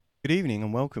Good evening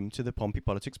and welcome to the Pompey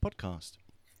Politics Podcast.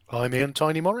 I'm Ian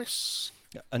Tiny Morris.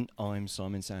 And I'm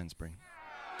Simon Sainsbury.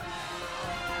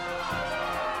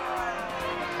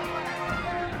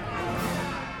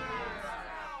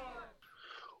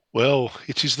 Well,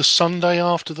 it is the Sunday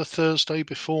after the Thursday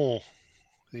before.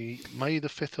 The May the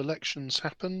 5th elections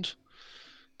happened.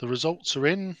 The results are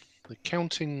in. The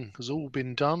counting has all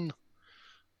been done.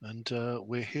 And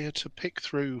we're here to pick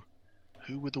through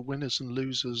who were the winners and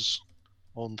losers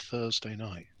on Thursday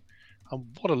night. And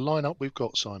what a lineup we've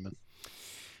got, Simon.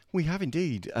 We have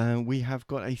indeed. We have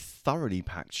got a thoroughly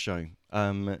packed show.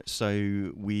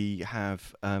 So we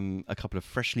have a couple of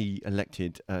freshly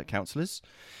elected councillors.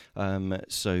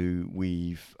 So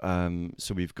we've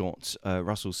got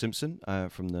Russell Simpson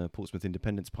from the Portsmouth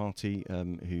Independence Party,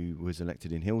 who was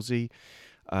elected in Hilsey.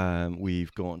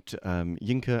 We've got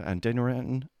Yinka and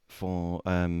Denneran for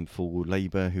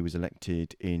Labour, who was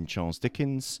elected in Charles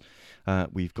Dickens.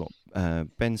 We've got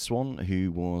Ben Swan, who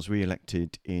was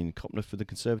re-elected in Copner for the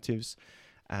Conservatives.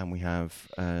 And we have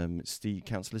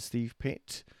Councillor Steve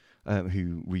Pitt,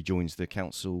 who rejoins the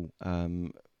council,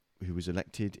 who was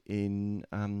elected in...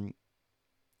 I'm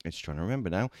just trying to remember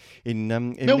now. In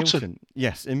Milton.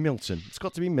 Yes, in Milton. It's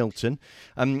got to be Milton.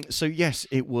 So yes,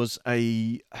 it was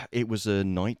a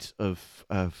night of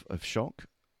shock,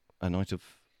 a night of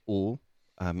awe,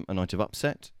 a night of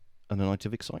upset, and a night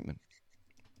of excitement.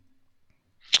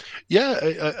 Yeah,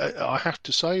 I have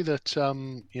to say that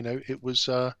it was.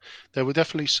 There were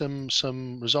definitely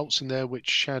some results in there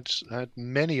which had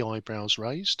many eyebrows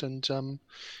raised, and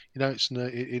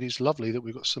it is lovely that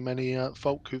we've got so many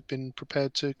folk who've been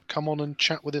prepared to come on and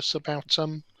chat with us about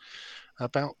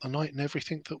the night and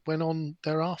everything that went on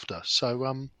thereafter.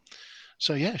 So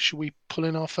yeah, should we pull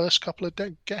in our first couple of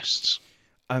guests?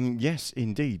 Yes,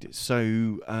 indeed.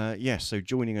 So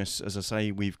joining us, as I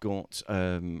say, we've got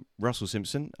Russell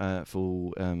Simpson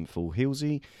for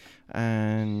Hilsey,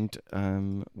 and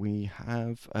we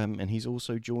have, and he's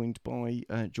also joined by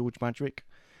George Madrick,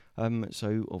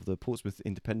 so of the Portsmouth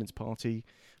Independence Party.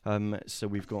 So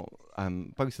we've got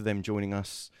both of them joining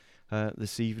us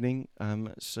this evening.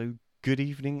 So good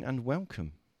evening and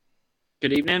welcome.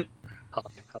 Good evening. How's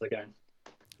it going?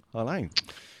 Hello.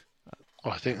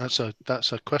 Well, I think that's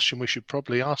a question we should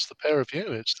probably ask the pair of you.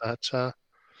 It's that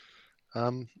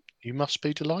you must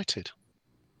be delighted.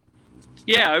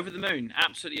 Yeah, over the moon.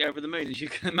 Absolutely over the moon, as you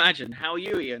can imagine. How are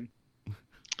you, Ian?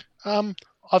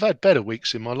 I've had better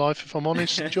weeks in my life, if I'm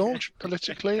honest, George,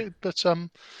 politically. But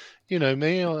you know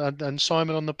me and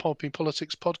Simon on the Pompey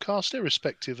Politics Podcast,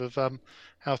 irrespective of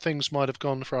how things might have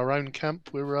gone for our own camp,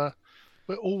 we're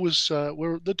always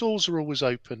the doors are always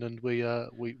open, and we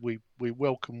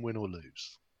welcome win or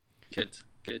lose. Good.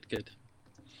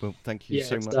 Well, thank you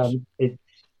so much. It's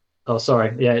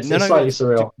slightly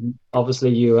surreal. Obviously,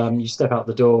 you step out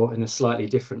the door in a slightly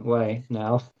different way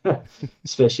now,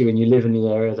 especially when you live in the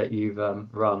area that you've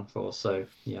run for. So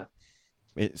yeah,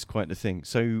 it's quite the thing.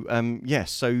 So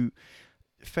so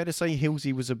fair to say,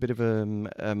 Hilsey was a bit of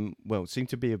it seemed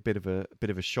to be a bit of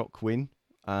a shock win.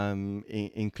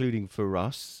 Including for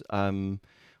us.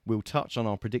 We'll touch on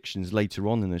our predictions later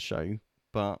on in the show,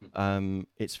 but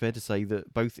it's fair to say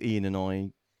that both Ian and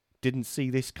I didn't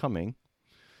see this coming,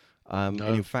 and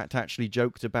in fact actually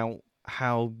joked about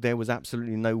how there was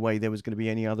absolutely no way there was going to be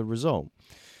any other result.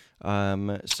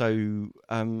 Didn't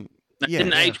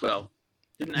age well.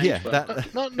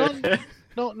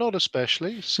 Not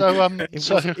especially. So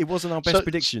it wasn't our best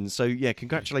prediction. So yeah,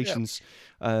 congratulations,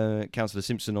 Councillor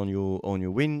Simpson, on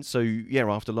your win. So yeah,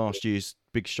 after last year's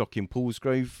big shock in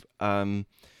Paulsgrove,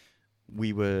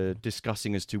 we were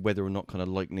discussing as to whether or not kind of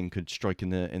lightning could strike in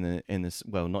the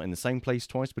not in the same place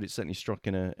twice, but it certainly struck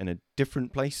in a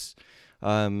different place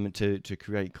to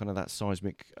create kind of that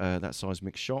seismic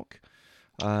shock.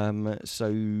 We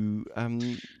certainly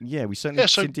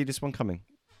didn't see this one coming.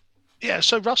 Yeah,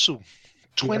 so Russell,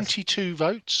 22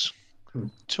 votes.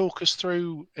 Talk us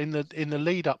through in the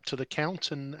lead up to the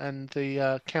count and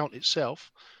the count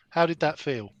itself. How did that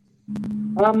feel?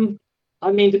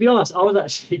 I mean, to be honest, I was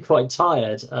actually quite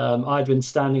tired. I'd been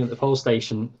standing at the poll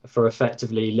station for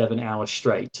effectively 11 hours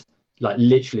straight, like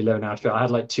literally 11 hours straight. I had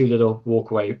like two little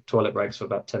walk-away toilet breaks for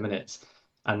about 10 minutes,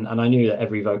 and I knew that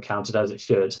every vote counted as it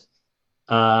should.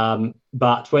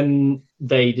 But when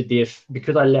they did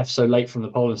because I left so late from the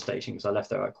polling station, because I left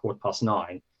there at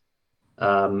 9:15,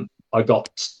 I got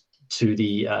to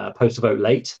the postal vote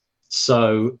late.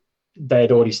 So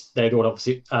they'd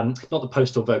obviously not the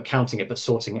postal vote counting it, but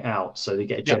sorting it out, so they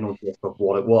get a general gist of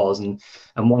what it was. And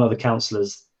one of the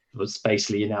councillors was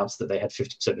basically announced that they had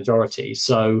 50% majority.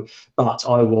 So, but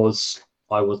I was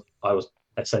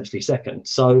essentially second.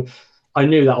 So I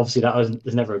knew that obviously that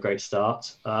was never a great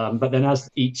start. But then as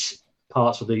each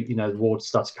part of the the ward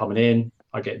started coming in,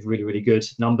 I get really, really good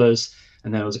numbers.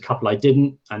 And then there was a couple I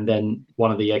didn't. And then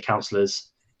one of the councillors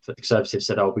for the Conservatives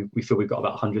said, "Oh, we feel we've got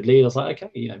about 100 lead." I was like,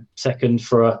 okay, second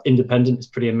for an independent is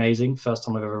pretty amazing. First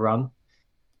time I've ever run.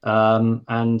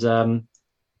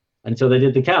 Until they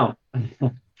did the count.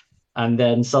 And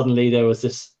then suddenly there was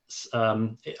this,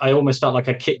 I almost felt like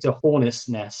I kicked a hornet's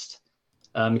nest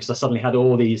because I suddenly had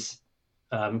all these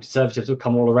Conservatives would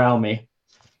come all around me.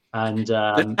 And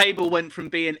the table went from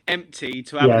being empty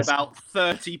to having about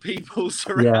 30 people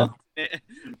surrounding it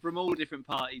from all different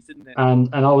parties, didn't it?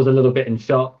 And I was a little bit in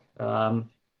shock,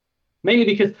 mainly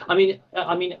because I mean,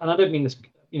 and I don't mean this.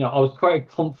 I was quite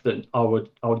confident I would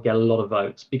get a lot of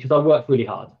votes because I worked really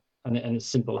hard, and it's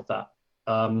simple as that.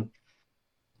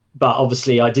 But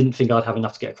obviously, I didn't think I'd have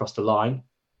enough to get across the line,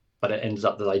 but it ended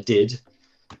up that I did.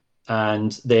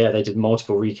 And they did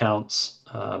multiple recounts.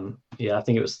 I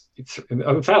think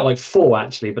it felt like 4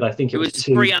 actually, but I think it was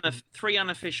 2. Three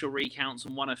unofficial recounts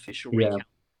and 1 official recount.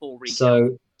 4 recounts.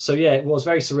 So yeah, it was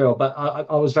very surreal, but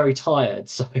I was very tired,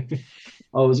 so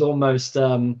I was almost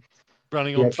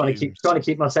running on trying to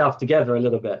keep myself together a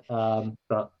little bit.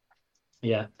 But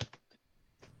yeah.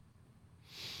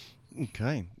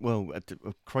 Okay, well,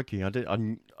 crikey,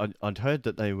 I'd heard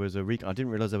that there was a recount. I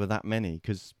didn't realise there were that many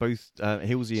because both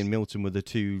Hilsey and Milton were the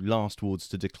 2 last wards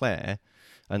to declare,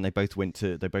 and they both went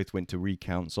to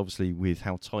recounts. Obviously, with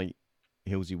how tight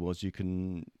Hilsey was, you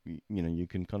can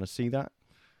kind of see that.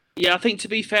 Yeah, I think to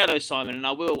be fair though, Simon, and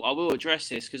I will address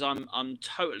this because I'm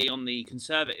totally on the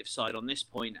Conservative side on this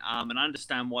point, and I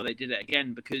understand why they did it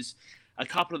again because a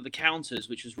couple of the counters,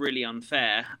 which was really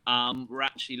unfair, were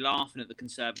actually laughing at the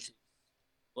Conservatives.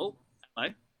 Oh, hello.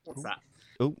 What's that?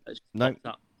 Oh, no.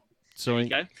 Sorry.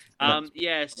 There you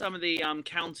go. Some of the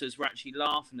counters were actually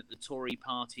laughing at the Tory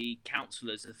party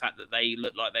councillors, the fact that they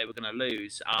looked like they were going to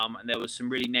lose. And there was some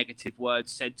really negative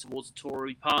words said towards the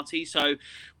Tory party. So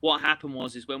what happened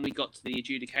was when we got to the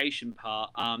adjudication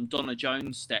part, Donna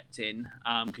Jones stepped in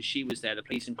because she was there. The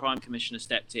Police and Crime Commissioner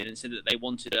stepped in and said that they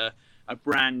wanted a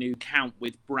brand new count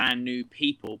with brand new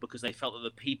people because they felt that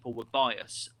the people were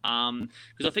biased.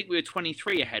 Because I think we were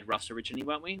 23 ahead, Russ, originally,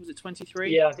 weren't we? Was it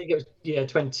 23? Yeah, I think it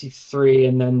was 23,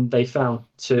 and then they found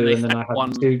 2, and then I had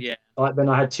 1, 2. Yeah. Then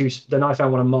I had 2. Then I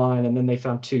found one of mine, and then they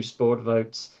found 2 sport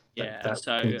votes. Yeah,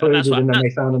 and then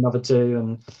they found another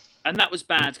 2, and that was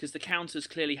bad because the counters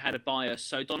clearly had a bias.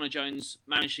 So Donna Jones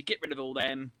managed to get rid of all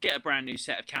them, get a brand new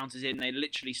set of counters in. They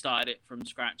literally started it from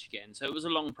scratch again. So it was a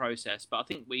long process, but I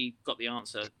think we got the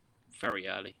answer very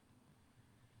early.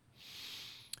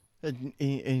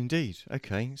 Indeed.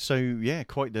 Okay. So yeah,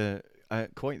 quite the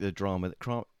drama.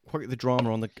 Quite the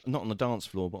drama not on the dance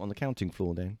floor, but on the counting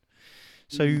floor. Then.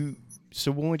 So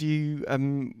why do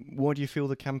you feel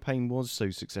the campaign was so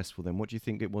successful? Then what do you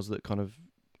think it was that kind of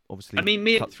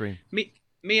obviously cut through?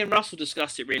 Me and Russell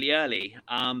discussed it really early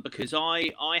because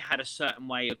I had a certain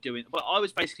way of doing it. Well, I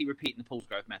was basically repeating the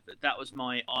Paulsgrove method. That was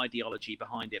my ideology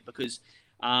behind it because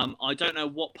I don't know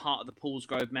what part of the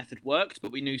Paulsgrove method worked,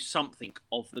 but we knew something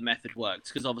of the method worked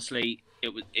because obviously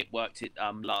it worked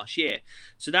last year.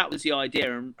 So that was the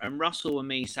idea. And Russell and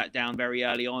me sat down very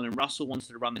early on, and Russell wanted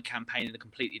to run the campaign in a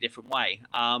completely different way.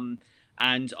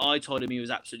 And I told him he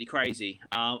was absolutely crazy.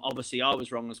 Obviously, I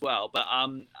was wrong as well. But I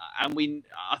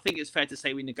think it's fair to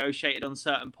say we negotiated on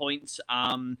certain points,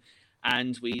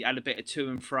 and we had a bit of to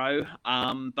and fro.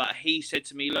 But he said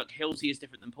to me, "Look, Hilsey is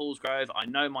different than Paulsgrove. I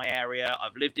know my area.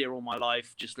 I've lived here all my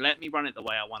life. Just let me run it the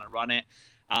way I want to run it."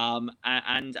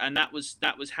 And that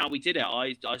was how we did it.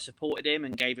 I supported him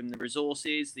and gave him the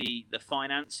resources, the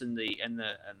finance, and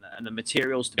the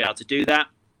materials to be able to do that.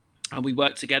 And we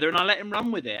worked together, and I let him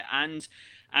run with it,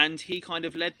 and he kind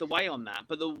of led the way on that.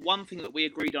 But the one thing that we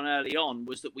agreed on early on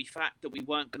was that we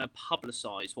weren't going to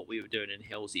publicise what we were doing in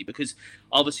Hilsey, because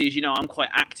obviously, as you know, I'm quite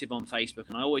active on Facebook,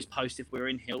 and I always post if we're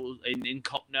in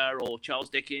Copner or Charles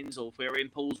Dickens, or if we're in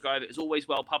Paulsgrove. It's always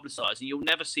well publicised, and you'll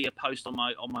never see a post on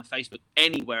my Facebook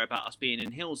anywhere about us being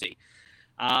in Hilsey,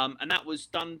 and that was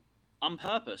done on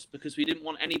purpose because we didn't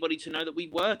want anybody to know that we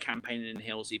were campaigning in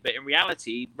Hilsey. But in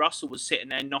reality, Russell was sitting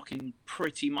there knocking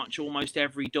pretty much almost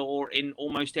every door in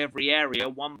almost every area,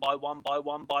 one by one by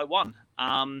one by one.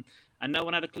 And no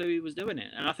one had a clue he was doing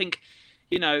it. And I think,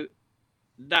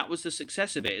 that was the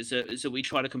success of it, is that we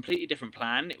tried a completely different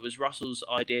plan. It was Russell's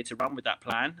idea to run with that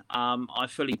plan. I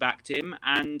fully backed him,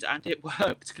 and it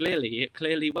worked, clearly. It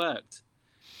clearly worked.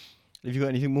 Have you got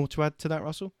anything more to add to that,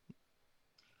 Russell?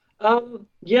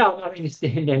 Yeah, I mean,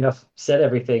 enough said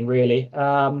everything really.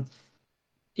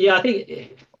 Yeah, I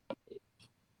think.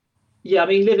 Yeah,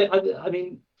 I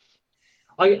mean,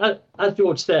 as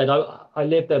George said, I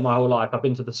lived there my whole life. I've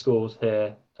been to the schools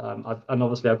here, and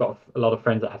obviously I've got a lot of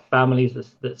friends that have families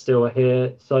that still are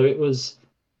here. So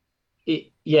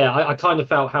I kind of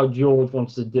felt how George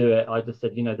wanted to do it. I just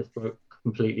said, this will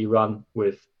completely run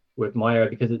with my area,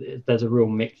 because there's a real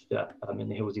mixture in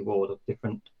the Hilsey ward of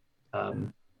different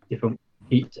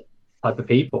type of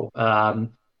people,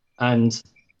 and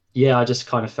I just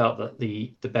kind of felt that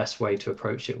the best way to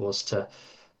approach it was to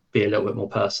be a little bit more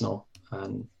personal,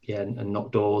 and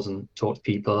knock doors and talk to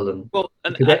people.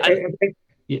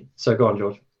 So go on,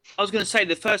 George. I was going to say,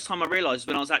 the first time I realised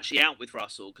when I was actually out with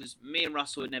Russell, because me and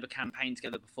Russell had never campaigned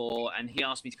together before, and he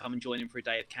asked me to come and join him for a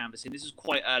day of canvassing. This was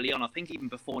quite early on, I think even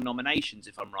before nominations,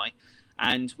 if I'm right.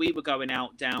 And we were going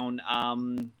out down,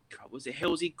 was it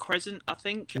Hilsey Crescent, I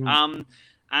think?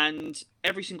 And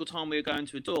every single time we were going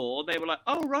to a door, they were like,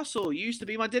 "Oh, Russell, you used to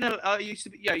be my dinner. You used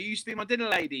to be my dinner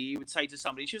lady." You would say to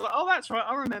somebody. She was like, "Oh, that's right,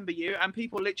 I remember you." And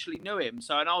people literally knew him.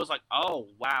 So, and I was like, "Oh,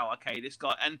 wow, okay, this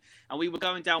guy." And we were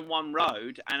going down one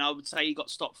road, and I would say he got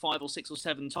stopped 5 or 6 or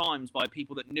 7 times by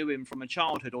people that knew him from a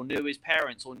childhood, or knew his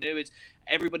parents, or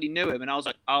everybody knew him. And I was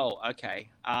like, "Oh, okay."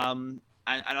 And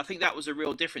I think that was a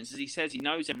real difference, as he says, he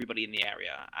knows everybody in the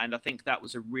area, and I think that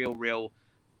was a real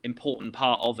important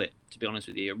part of it, to be honest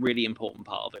with you, a really important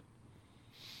part of it.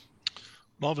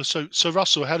 Marvellous. So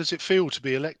Russell, how does it feel to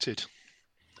be elected?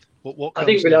 What I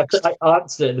think really I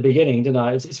answered it at the beginning, didn't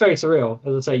I? It's very surreal.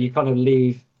 As I say, you kind of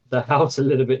leave the house a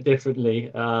little bit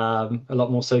differently, a lot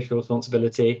more social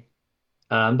responsibility.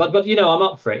 But I'm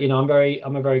up for it. I'm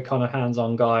a very kind of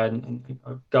hands-on guy, and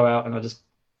I go out and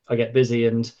I get busy,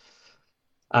 and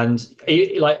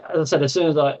like, as I said, as soon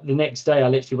as the next day, I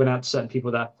literally went out to certain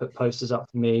people that put posters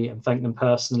up for me and thanked them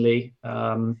personally.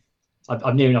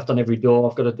 I've near enough done every door.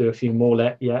 I've got to do a few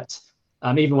more yet.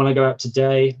 Even when I go out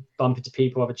today, bump into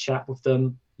people, have a chat with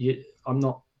them. I'm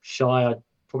not shy. I'd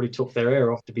probably talk their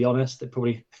ear off, to be honest. They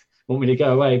probably want me to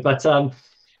go away. But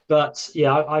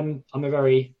yeah, I'm a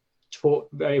very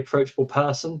approachable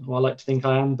person. Well, I like to think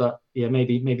I am, but yeah,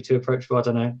 maybe too approachable. I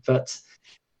don't know.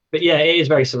 But yeah, it is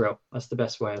very surreal. That's the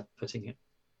best way of putting it.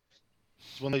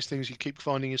 It's one of those things you keep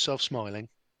finding yourself smiling.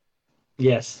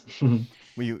 Yes. Well,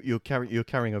 you're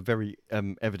carrying a very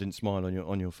evident smile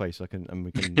on your face. We can.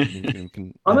 I'm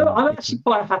actually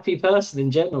quite a happy person in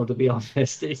general, to be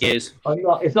honest. It's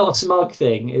not a smug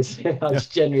thing. It's I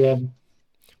just generally am.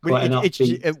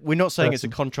 We're not saying it's a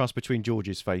contrast between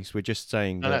George's face. We're just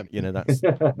saying that that's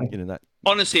that.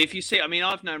 Honestly, if you see, I mean,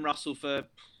 I've known Russell for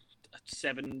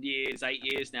 7 years, 8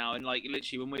 years now, and like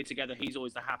literally when we're together, he's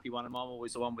always the happy one, and I'm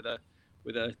always the one with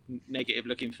a negative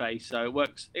looking face. So it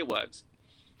works.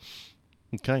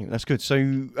 Okay, that's good. So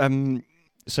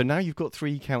now you've got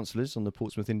 3 councillors on the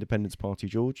Portsmouth Independence Party,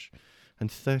 George, and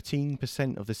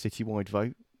 13% of the citywide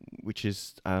vote, which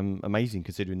is amazing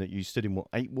considering that you stood in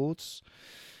 8 wards.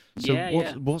 So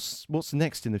what's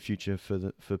next in the future for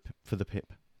the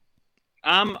PIP?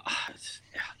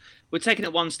 We're taking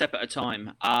it one step at a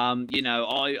time.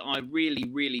 I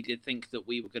really did think that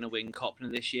we were going to win Copner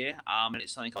this year, and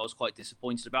it's something I was quite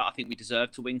disappointed about. I think we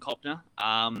deserved to win Copner,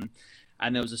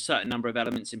 and there was a certain number of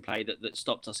elements in play that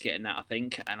stopped us getting that, I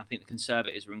think. And I think the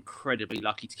Conservatives were incredibly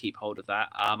lucky to keep hold of that.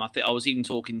 I think I was even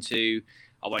talking to,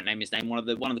 I won't name his name, one of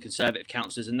the Conservative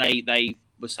councillors, and they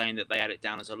were saying that they had it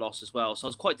down as a loss as well. So I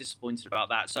was quite disappointed about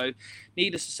that. So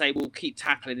needless to say, we'll keep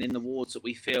tackling in the wards that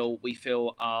we feel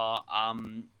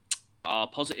are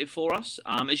positive for us.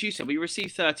 As you said, we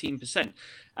received 13%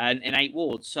 in 8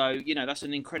 wards. So, that's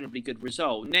an incredibly good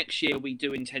result. Next year, we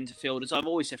do intend to field, as I've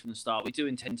always said from the start, we do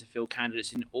intend to field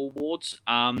candidates in all wards.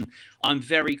 I'm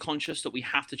very conscious that we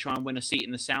have to try and win a seat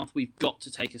in the South. We've got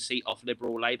to take a seat off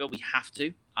Liberal or Labour. We have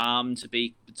to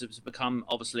become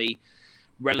obviously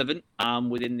relevant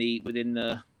within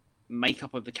the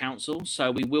makeup of the council.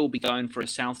 So we will be going for a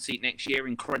South seat next year,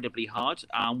 incredibly hard.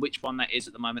 Which one that is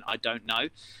at the moment, I don't know.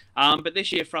 But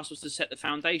this year for us was to set the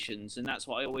foundations, and that's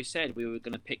what I always said. We were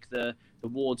going to pick the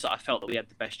wards that I felt that we had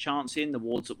the best chance in, the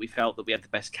wards that we felt that we had the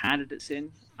best candidates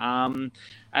in, and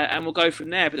we'll go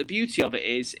from there. But the beauty of it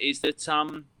is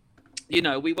that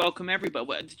we welcome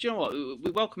everybody. Do you know what?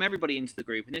 We welcome everybody into the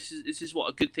group, and this is what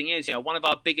a good thing is. One of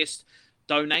our biggest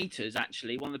donators,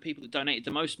 actually, one of the people that donated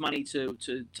the most money to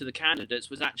the candidates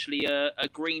was actually a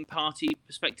Green Party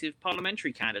Perspective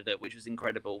parliamentary candidate, which was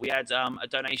incredible. We had a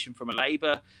donation from a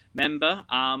Labour member.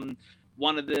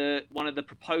 One of the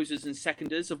proposers and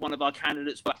seconders of one of our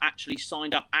candidates were actually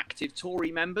signed up active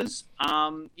Tory members.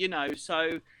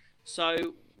 So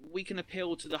we can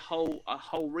appeal to the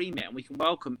whole remit, and we can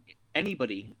welcome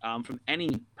anybody from any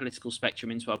political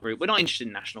spectrum into our group. We're not interested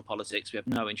in national politics. We have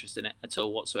no interest in it at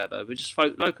all whatsoever. We just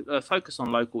focus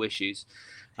on local issues,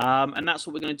 and that's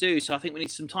what we're going to do. So I think we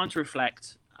need some time to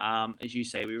reflect. As you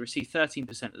say, we received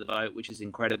 13% of the vote, which is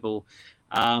incredible.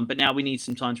 But now we need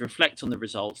some time to reflect on the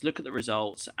results, look at the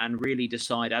results, and really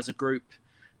decide as a group,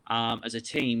 as a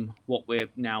team, what we're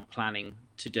now planning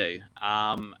to do.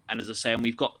 And as I say, and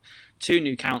we've got 2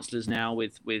 new councillors now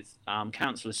with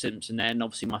Councillor Simpson there, and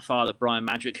obviously my father, Brian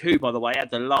Madrick, who, by the way, had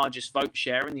the largest vote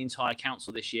share in the entire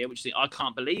council this year, which I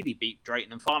can't believe he beat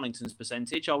Drayton and Farlington's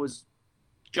percentage. I was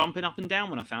jumping up and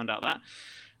down when I found out that.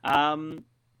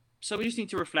 So we just need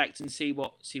to reflect and see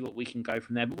what we can go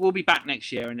from there. But we'll be back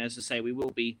next year, and as I say, we will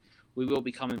be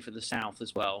coming for the south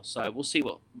as well. So we'll see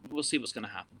what's going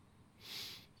to happen.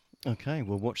 Okay,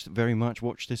 we'll watch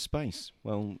this space.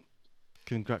 Well,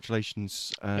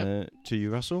 congratulations to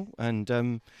you, Russell, and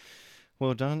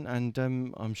well done. And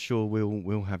I'm sure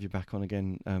we'll have you back on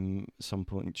again some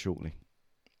point shortly.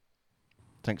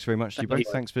 Thanks very much to you both.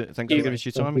 Thanks for giving us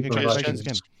your time, and congratulations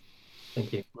again.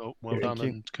 Thank you. Well done,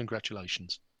 and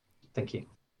congratulations. Thank you.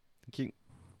 Thank you.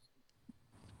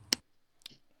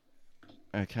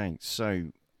 Okay,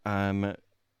 so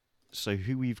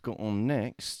who we've got on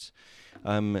next?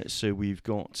 So we've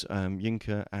got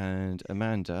Yinka and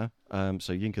Amanda.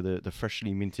 So Yinka, the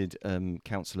freshly minted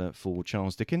councillor for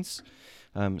Charles Dickens.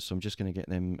 So I'm just going to get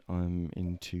them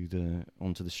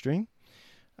onto the stream,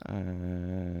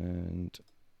 and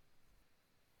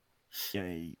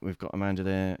yay, we've got Amanda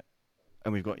there,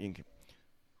 and we've got Yinka.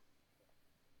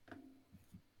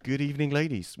 Good evening,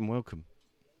 ladies, and welcome.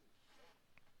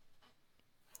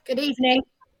 Good evening.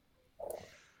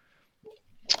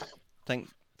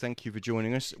 Thank you for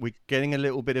joining us. We're getting a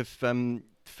little bit of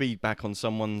feedback on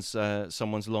someone's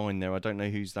line there. I don't know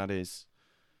whose that is.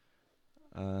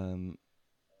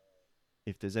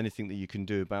 If there's anything that you can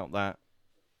do about that,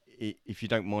 if you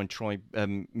don't mind, try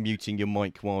muting your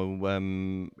mic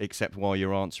while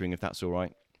you're answering, if that's all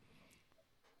right.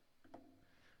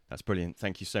 That's brilliant.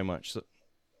 Thank you so much.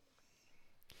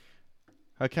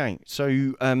 Okay,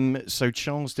 so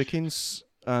Charles Dickens,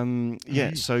 so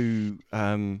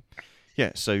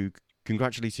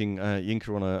congratulating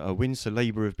Yinka on a win. So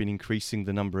Labour have been increasing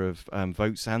the number of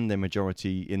votes and their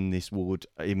majority in this ward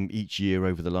each year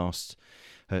over the last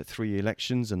 3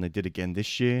 elections, and they did again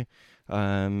this year.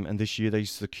 And this year they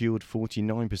secured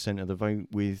 49% of the vote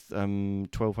with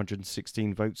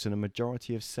 1,216 votes and a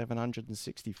majority of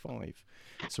 765.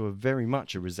 So very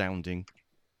much a resounding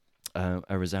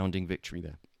victory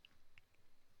there.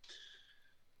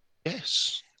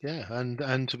 Yes, yeah,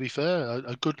 and to be fair,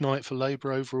 a good night for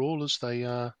Labour overall, as they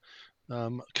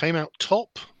came out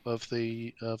top of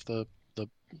the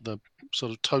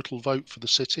sort of total vote for the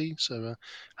city. So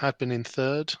had been in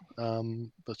third,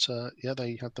 but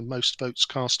they had the most votes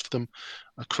cast for them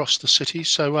across the city.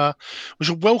 So we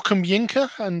should welcome Yinka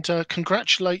and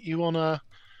congratulate you on a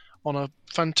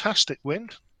fantastic win.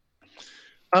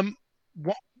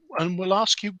 And we'll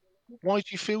ask you, why do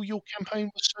you feel your campaign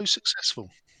was so successful?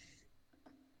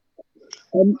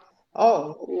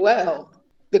 Well,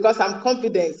 because I'm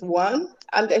confident, one,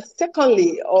 and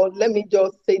secondly, or let me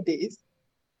just say this,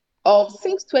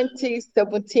 since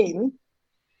 2017,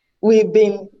 we've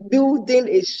been building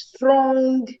a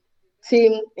strong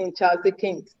team in Charles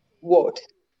Dickens ward.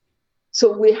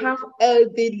 So we have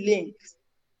healthy links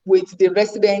with the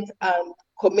residents and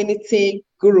community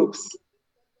groups.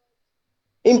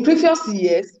 In previous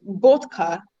years, both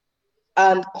CAR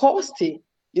and Costi,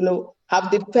 have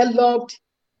developed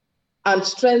and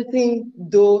strengthened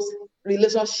those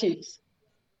relationships,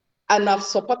 and have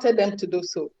supported them to do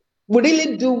so. We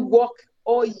really do work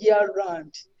all year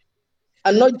round,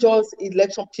 and not just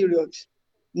election period.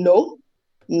 No.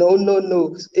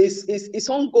 It's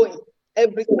ongoing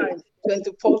every time,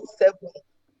 24/7,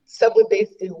 7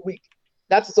 days a week.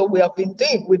 That's what we have been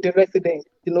doing with the residents,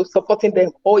 supporting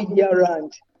them all year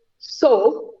round.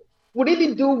 So we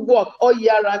really do work all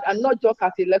year round, and not just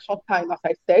at election time, as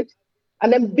I said.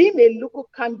 And then being a local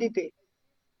candidate,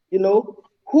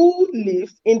 who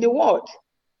lives in the ward,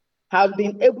 have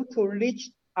been able to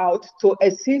reach out to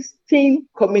existing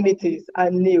communities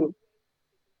and new,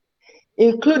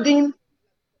 including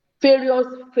various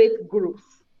faith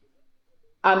groups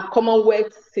and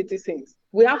Commonwealth citizens.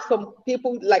 We have some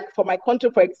people, like for my country,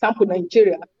 for example,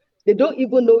 Nigeria, they don't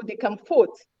even know they can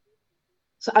vote.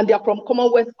 So, and they are from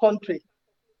Commonwealth country.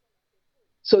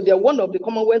 So they're one of the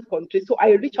Commonwealth countries. So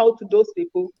I reach out to those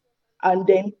people, and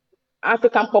then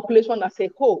African population as a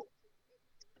whole.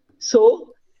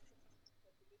 So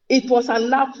it was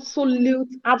an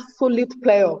absolute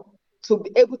pleasure to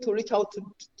be able to reach out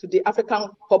to the African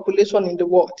population in the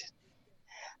world.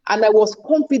 And I was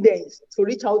confident to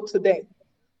reach out to them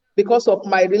because of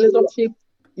my relationship,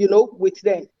 with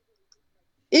them.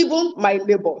 Even my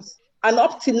neighbors. And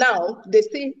up to now, they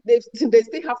still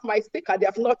have my sticker. They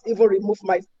have not even removed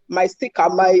my sticker,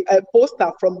 my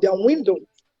poster from their window.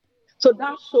 So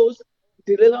that shows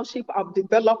the relationship I've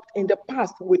developed in the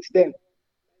past with them.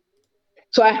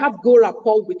 So I have good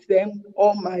rapport with them,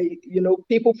 all my,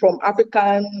 people from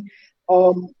African,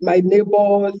 my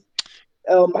neighbors,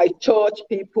 my church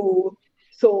people.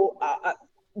 So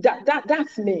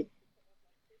that's me.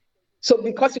 So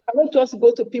because you cannot just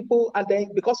go to people and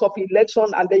then because of election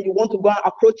and then you want to go and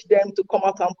approach them to come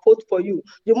out and vote for you,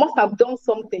 you must have done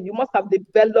something. You must have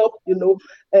developed,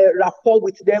 rapport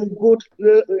with them, good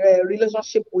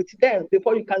relationship with them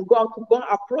before you can go out to go and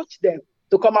approach them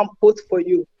to come and vote for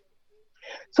you.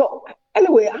 So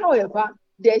anyway, however,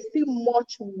 there's still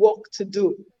much work to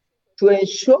do to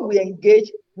ensure we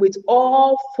engage with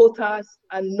all voters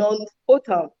and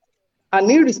non-voters, and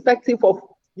irrespective of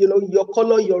your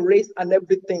color, your race, and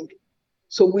everything.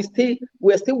 So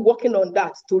we're still working on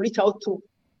that to reach out to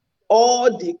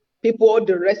all the people, all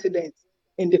the residents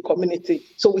in the community.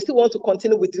 So we still want to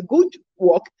continue with the good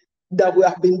work that we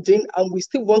have been doing, and we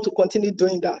still want to continue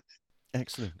doing that.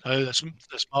 Excellent. Oh, that's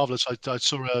marvelous. I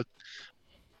saw a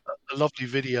lovely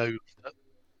video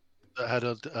that had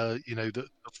a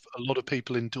lot of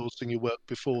people endorsing your work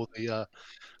before the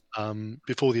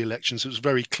elections. It was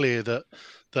very clear that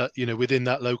within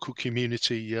that local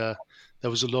community there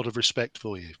was a lot of respect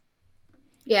for you.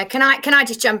 Yeah, can I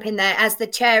just jump in there as the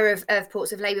chair of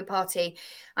Portsmouth Labour Party?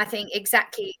 I think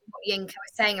exactly what Yinka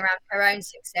was saying around her own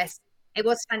success. It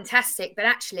was fantastic, but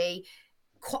actually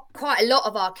quite a lot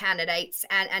of our candidates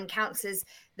and councillors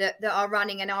that are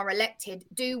running and are elected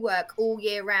do work all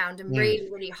year round and really,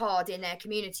 really hard in their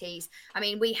communities. I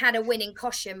mean, we had a win in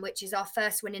Cosham, which is our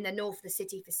first win in the north of the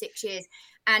city for 6 years.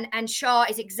 And Shah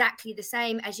is exactly the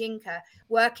same as Yinka,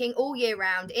 working all year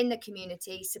round in the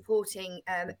community, supporting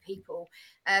people.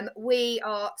 We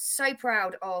are so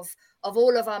proud of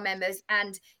all of our members,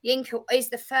 and Yinka is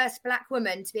the first Black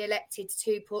woman to be elected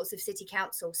to Portsmouth City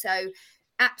Council. So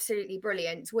absolutely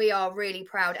brilliant. We are really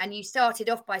proud. And you started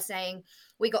off by saying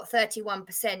we got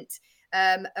 31%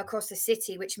 across the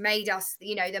city, which made us,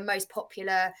 the most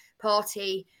popular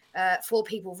party for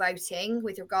people voting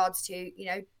with regards to,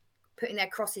 putting their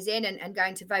crosses in and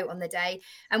going to vote on the day.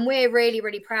 And we're really,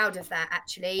 really proud of that,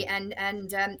 actually. And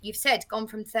you've said gone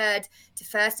from third to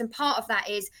first. And part of that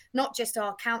is not just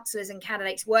our councillors and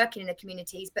candidates working in the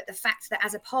communities, but the fact that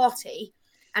as a party,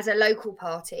 as a local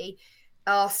party,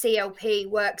 our CLP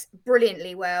works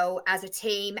brilliantly well as a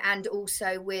team, and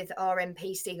also with our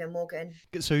MP Stephen Morgan.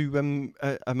 So,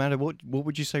 Amanda, what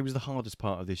would you say was the hardest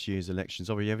part of this year's elections?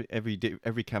 Obviously,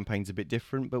 every campaign's a bit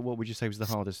different, but what would you say was the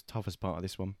toughest part of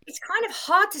this one? It's kind of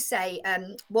hard to say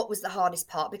what was the hardest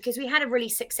part, because we had a really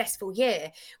successful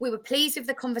year. We were pleased with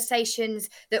the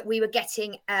conversations that we were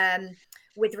getting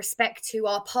with respect to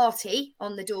our party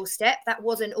on the doorstep. That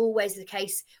wasn't always the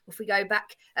case. If we go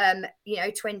back,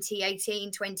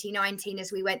 2018, 2019,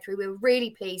 as we went through, we were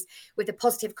really pleased with the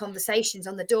positive conversations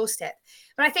on the doorstep.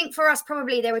 But I think for us,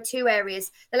 probably there were two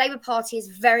areas. The Labour Party is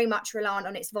very much reliant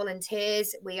on its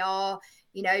volunteers. We are,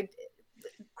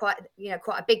 quite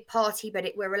a big party, but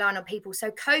we're relying on people.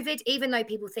 So COVID, even though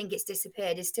people think it's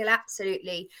disappeared, is still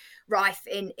absolutely rife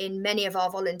in many of our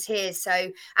volunteers.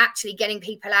 So actually getting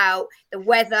people out, the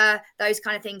weather, those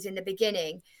kind of things in the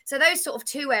beginning. So those sort of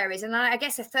two areas. And I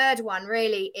guess a third one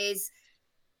really is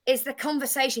the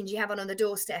conversations you have on the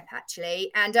doorstep, actually,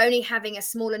 and only having a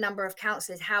smaller number of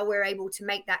councillors, how we're able to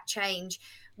make that change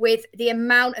with the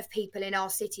amount of people in our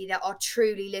city that are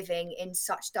truly living in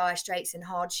such dire straits and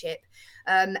hardship,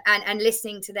 and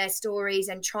listening to their stories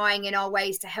and trying in our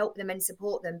ways to help them and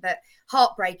support them. But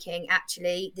heartbreaking,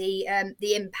 actually, the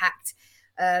impact,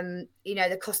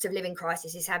 the cost of living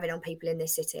crisis is having on people in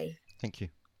this city. Thank you.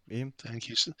 Ian? Thank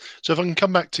you. So if I can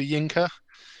come back to Yinka,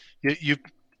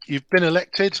 you've been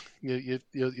elected,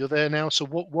 you're there now. So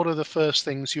what are the first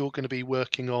things you're going to be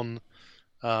working on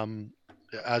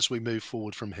as we move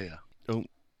forward from here? A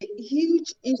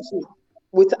huge issue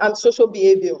with antisocial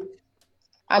behavior,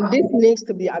 and this needs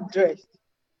to be addressed.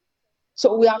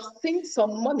 So we have seen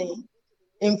some money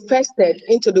invested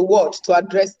into the world to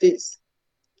address this.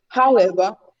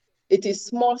 However, it is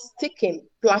small sticking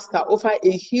plaster over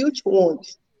a huge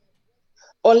wound.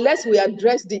 Unless we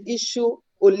address the issue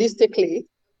holistically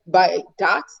by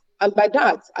that, and by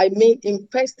that I mean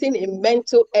investing in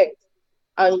mental health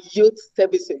and youth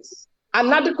services.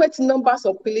 Inadequate numbers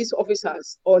of police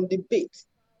officers on the beat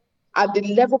at the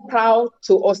level prior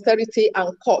to austerity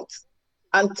and cuts,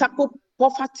 and tackle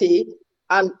poverty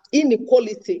and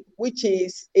inequality, which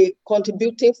is a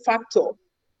contributing factor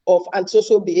of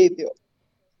antisocial behavior,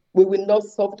 we will not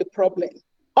solve the problem.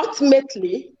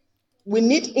 Ultimately, we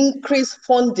need increased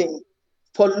funding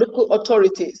for local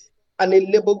authorities and a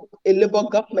labor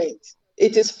government.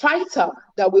 It is vital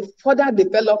that we further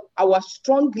develop our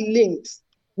strong links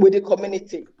with the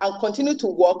community and continue to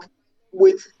work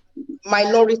with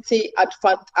minority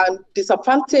and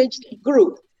disadvantaged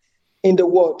groups in the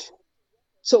world.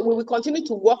 So we will continue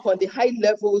to work on the high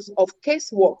levels of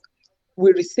casework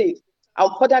we receive and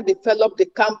further develop the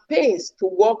campaigns to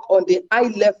work on the high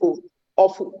level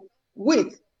of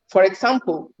with, for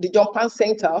example, the John Pan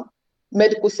Center,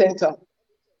 Medical Center,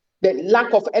 the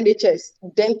lack of NHS,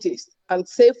 dentists, and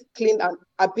safe, clean, and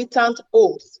habitant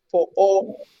homes for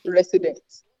all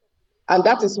residents. And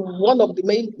that is one of the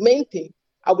main things.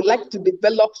 I would like to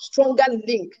develop stronger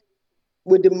link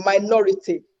with the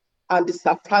minority and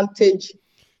disadvantaged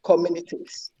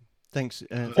communities. Thanks.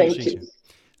 Thank you.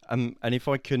 And if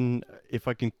I can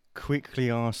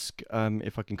quickly ask,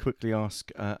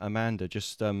 Amanda,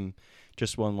 just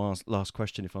one last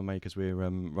question, if I may, because we're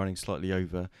running slightly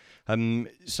over.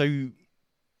 So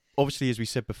obviously, as we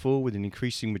said before, with an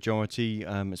increasing majority,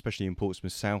 especially in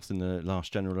Portsmouth South in the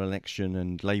last general election,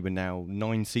 and Labour now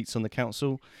 9 seats on the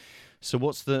council. So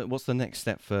what's the next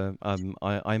step for?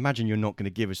 I imagine you're not going to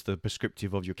give us the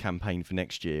prescriptive of your campaign for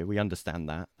next year. We understand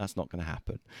that's not going to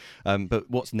happen. But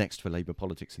what's next for Labour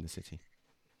politics in the city?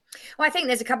 Well, I think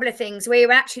there's a couple of things. We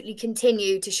will actually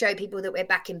continue to show people that we're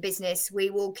back in business. We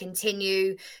will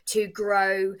continue to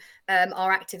grow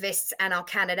our activists and our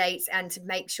candidates and to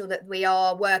make sure that we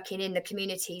are working in the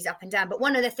communities up and down. But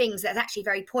one of the things that's actually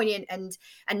very poignant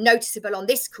and noticeable on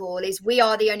this call is we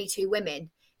are the only 2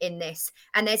 women in this,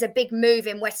 and there's a big move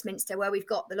in Westminster where we've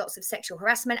got lots of sexual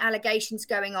harassment allegations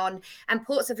going on, and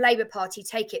Portsmouth Labour Party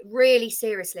take it really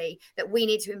seriously that we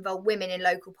need to involve women in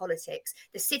local politics.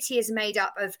 The city is made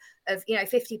up of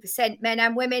 50% men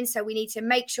and women, so we need to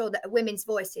make sure that women's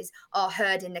voices are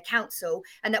heard in the council,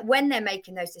 and that when they're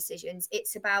making those decisions,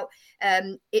 it's about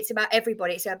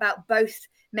everybody. It's about both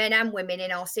men and women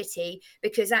in our city,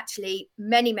 because actually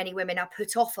many women are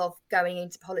put off of going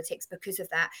into politics because of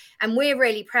that. And we're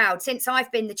really proud. Since I've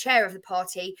been the chair of the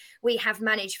party, we have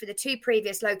managed for the 2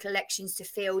 previous local elections to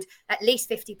field at least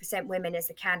 50% women as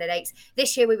the candidates.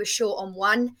 This year we were short on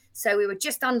 1, so we were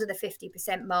just under the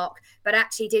 50% mark, but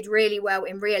actually did really well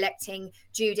in re-electing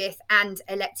Judith and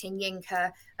electing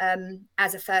Yinka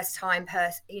as a first-time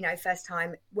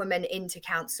woman into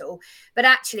council. But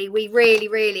actually, we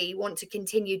really want to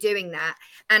continue doing that.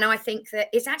 And I think that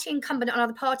it's actually incumbent on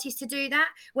other parties to do that.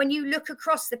 When you look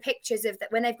across the pictures of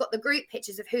that, when they've got the group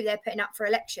pictures of who they're putting up for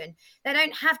election, they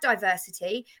don't have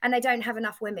diversity and they don't have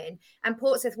enough women. And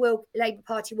Portsmouth Labour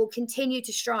Party will continue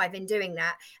to strive in doing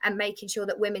that and making sure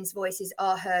that women's voices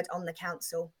are heard on the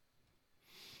council.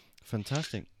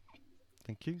 Fantastic.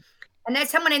 Thank you. And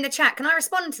there's someone in the chat. Can I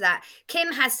respond to that?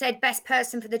 Kim has said best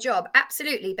person for the job.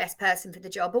 Absolutely best person for the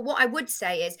job. But what I would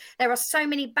say is there are so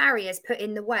many barriers put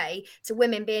in the way to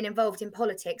women being involved in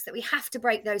politics that we have to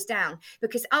break those down,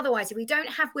 because otherwise, if we don't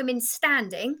have women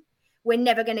standing, we're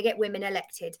never going to get women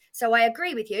elected. So I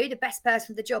agree with you, the best person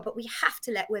for the job, but we have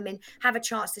to let women have a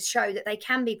chance to show that they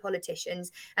can be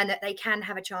politicians and that they can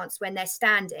have a chance when they're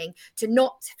standing to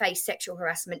not face sexual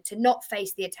harassment, to not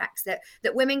face the attacks that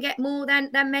women get more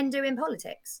than men do in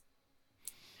politics.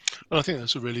 Well, I think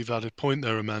that's a really valid point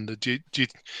there, Amanda. Do you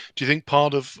think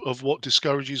part of what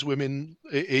discourages women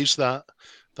is that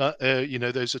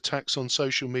those attacks on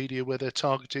social media where they're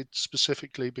targeted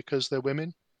specifically because they're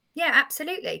women? Yeah,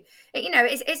 absolutely.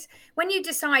 It's when you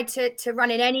decide to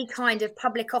run in any kind of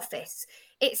public office,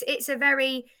 it's a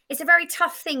very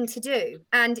tough thing to do,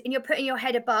 and you're putting your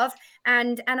head above.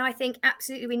 And I think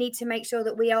absolutely we need to make sure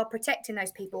that we are protecting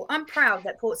those people. I'm proud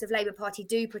that Portsmouth Labour Party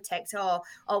do protect our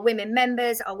women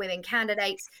members, our women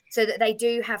candidates, so that they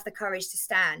do have the courage to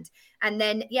stand. And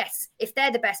then, yes, if they're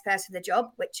the best person for the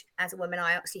job, which as a woman,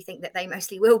 I actually think that they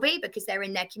mostly will be because they're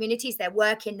in their communities, they're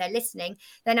working, they're listening,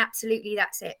 then absolutely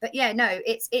that's it. But yeah, no,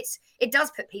 it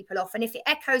does put people off. And if it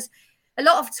echoes, a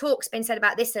lot of talk's been said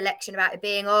about this election, about it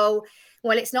being,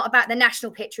 it's not about the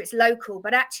national picture, it's local.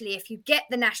 But actually, if you get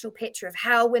the national picture of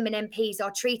how women MPs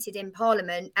are treated in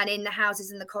Parliament and in the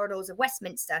houses and the corridors of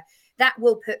Westminster, that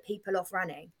will put people off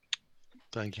running.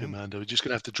 Thank you, Amanda. We're just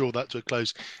going to have to draw that to a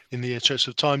close in the interest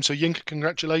of time. So, Yinka,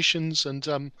 congratulations, and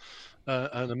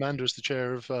Amanda, as the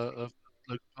chair of local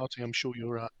party, I'm sure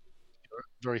you're a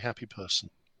very happy person.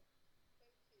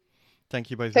 Thank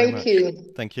you both very much. Thank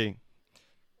you. Thank you.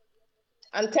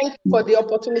 And thank you for the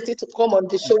opportunity to come on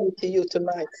the show with you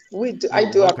tonight. I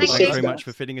do Welcome. appreciate Thank you very that. much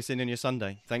for fitting us in on your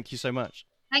Sunday. Thank you so much.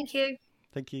 Thank you.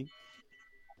 Thank you.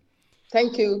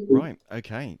 Thank you. Right.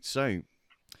 Okay. So,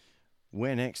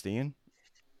 where next, Ian?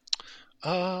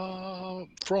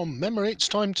 From memory, it's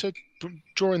time to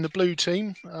draw in the blue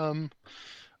team.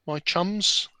 My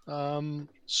chums.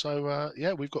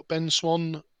 We've got Ben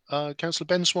Swan, Councillor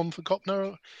Ben Swan for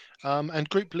Copner, and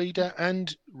Group Leader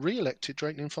and re-elected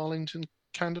Drayton and Farlington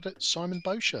candidate Simon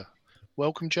Bosher.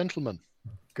 Welcome, gentlemen.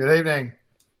 Good evening.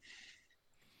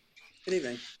 Good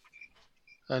evening.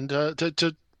 And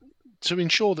to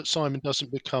ensure that Simon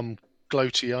doesn't become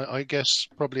gloaty, I guess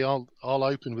probably I'll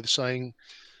open with saying,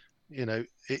 you know,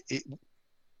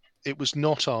 it was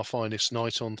not our finest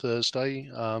night on Thursday.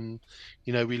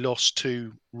 You know, we lost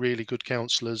two really good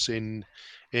councillors in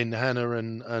Hannah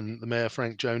and the Mayor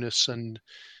Frank Jonas, and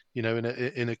you know,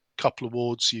 in a couple of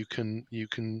wards, you can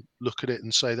look at it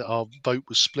and say that our vote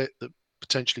was split that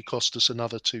potentially cost us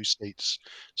another 2 seats.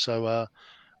 So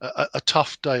a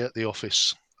tough day at the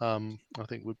office, I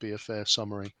think would be a fair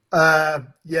summary.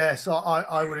 Yes,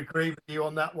 I would agree with you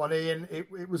on that one, Ian.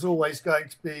 It was always going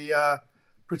to be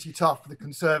pretty tough for the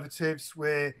Conservatives.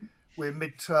 We're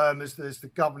mid-term as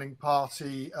the governing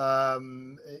party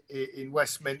in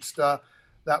Westminster.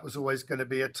 That was always going to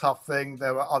be a tough thing.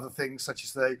 There were other things such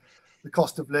as the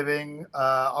cost of living.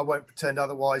 I won't pretend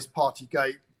otherwise.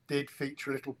 Partygate did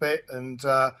feature a little bit and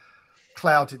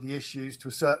clouded the issues to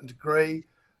a certain degree.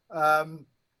 And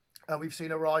we've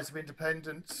seen a rise of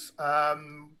independence,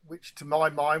 which to my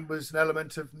mind was an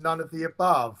element of none of the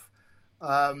above.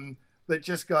 But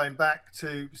just going back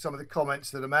to some of the comments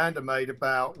that Amanda made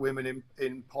about women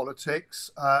in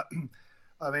politics, I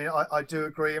mean, I do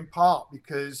agree in part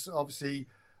because obviously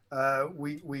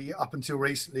we up until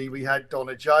recently, we had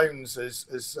Donna Jones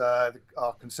as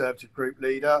our Conservative group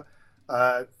leader,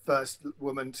 first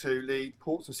woman to lead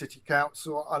Portsmouth City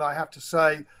Council. And I have to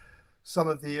say, some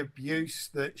of the abuse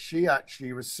that she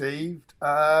actually received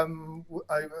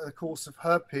over the course of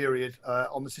her period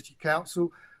on the City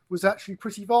Council was actually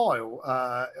pretty vile,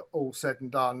 all said and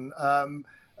done. And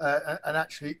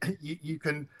actually, you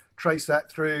can trace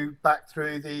that back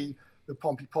through the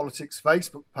Pompey Politics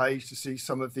Facebook page to see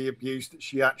some of the abuse that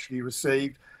she actually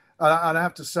received. And I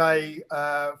have to say,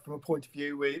 from a point of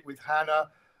view with Hannah,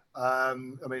 I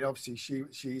mean, obviously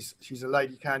she's a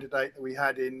lady candidate that we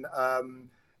had in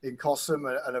Cossam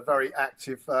and a very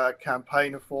active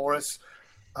campaigner for us,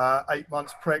 8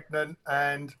 months pregnant.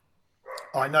 And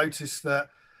I noticed that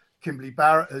Kimberly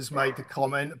Barrett has made the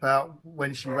comment about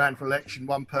when she ran for election,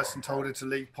 one person told her to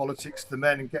leave politics to the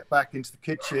men and get back into the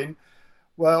kitchen.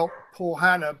 Well, poor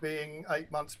Hannah, being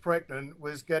 8 months pregnant,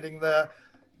 was getting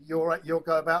you're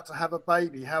about to have a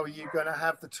baby. How are you going to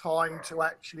have the time to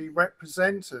actually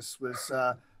represent us? Was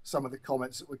some of the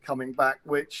comments that were coming back,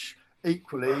 which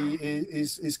equally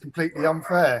is completely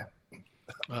unfair.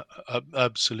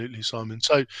 Absolutely, Simon.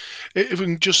 So if we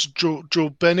can just draw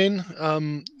Ben in,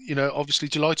 you know, obviously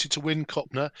delighted to win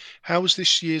Copner. How was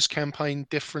this year's campaign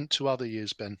different to other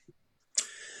years, Ben?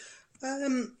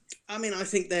 I mean, I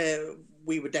think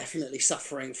we were definitely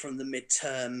suffering from the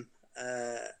midterm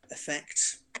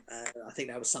effect. I think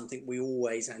that was something we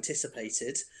always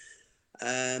anticipated.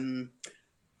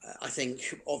 I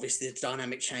think obviously the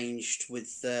dynamic changed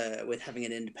with having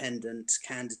an independent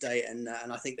candidate, and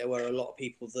I think there were a lot of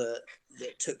people that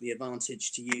took the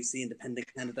advantage to use the independent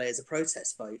candidate as a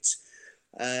protest vote.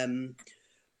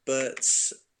 But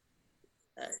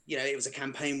you know, it was a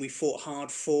campaign we fought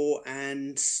hard for,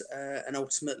 and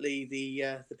ultimately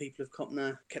the people of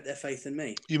Copner kept their faith in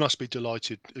me. You must be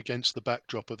delighted against the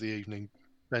backdrop of the evening,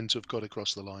 Ben, to have got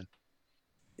across the line.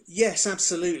 Yes,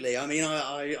 absolutely. I mean,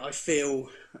 I feel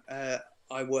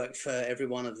I worked for every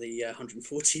one of the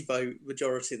 140 vote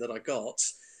majority that I got.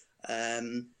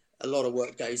 A lot of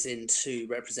work goes into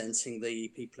representing the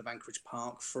people of Anchorage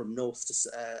Park from north to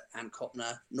and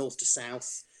Copner, north to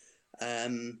south,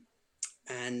 and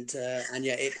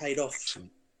yeah, it paid off.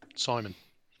 Simon.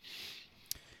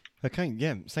 Okay,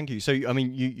 yeah, thank you. So, I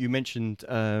mean, you mentioned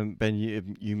Ben.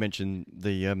 You mentioned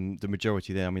the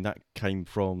majority there. I mean, that came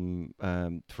from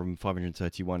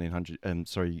 531 in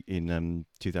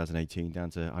 2018 down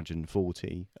to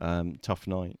 140. Tough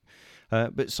night.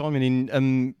 But Simon,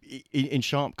 in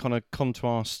sharp kind of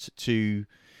contrast to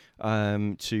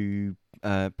Penny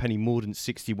Mordaunt's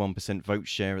 61% vote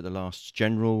share at the last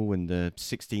general and the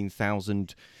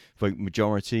 16,000 vote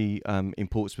majority in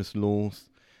Portsmouth North.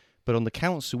 But on the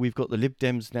council, we've got the Lib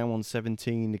Dems now on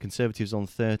 17, the Conservatives on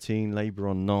 13, Labour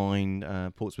on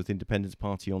 9, Portsmouth Independence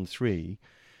Party on 3.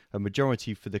 a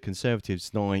majority for the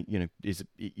Conservatives now, is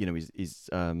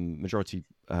majority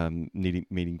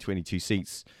meaning 22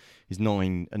 seats is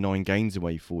nine gains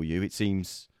away for you. It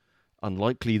seems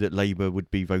unlikely that Labour would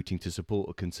be voting to support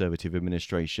a Conservative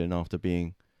administration after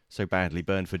being so badly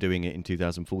burned for doing it in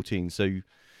 2014. So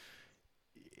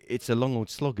it's a long old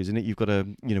slog, isn't it? You've got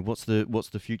to, what's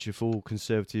the future for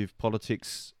Conservative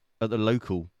politics at the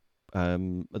local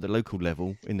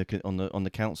level on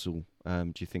the council?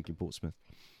 Do you think in Portsmouth?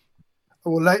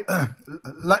 Well,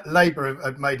 Labour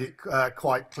have made it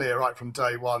quite clear right from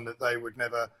day one that they would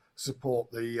never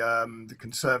support the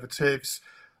Conservatives.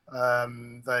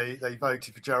 They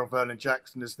voted for Gerald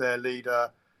Vernon-Jackson as their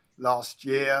leader last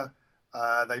year.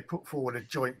 They put forward a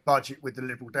joint budget with the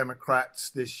Liberal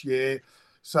Democrats this year.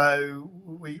 So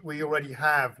we already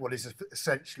have what is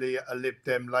essentially a Lib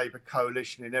Dem Labour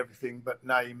coalition in everything but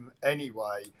name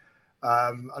anyway.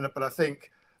 But I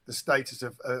think the status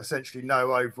of essentially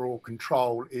no overall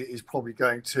control is probably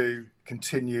going to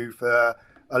continue for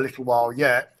a little while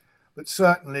yet. But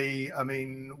certainly, I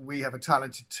mean, we have a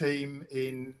talented team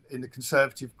in the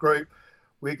Conservative group.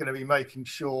 We're going to be making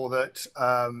sure that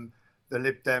the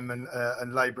Lib Dem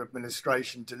and Labour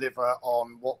administration deliver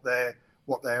on what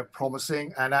they're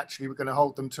promising, and actually we're going to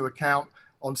hold them to account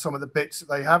on some of the bits that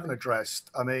they haven't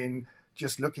addressed. I mean,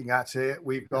 just looking at it,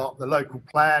 we've got the local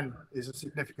plan is a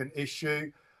significant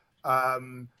issue.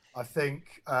 I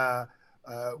think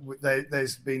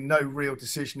there's been no real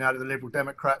decision out of the Liberal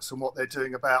Democrats on what they're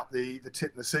doing about the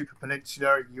tip of the Super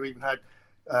Peninsula. You even had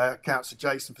Councillor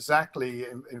Jason Fazackley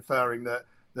inferring that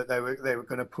they were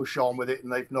going to push on with it,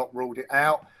 and they've not ruled it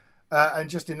out. And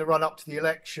just in the run up to the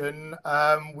election,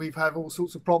 we've had all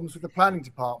sorts of problems with the planning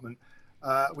department,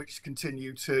 which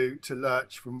continue to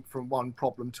lurch from one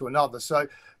problem to another. So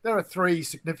there are three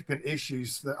significant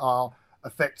issues that are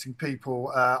affecting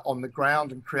people on the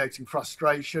ground and creating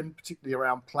frustration, particularly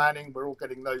around planning. We're all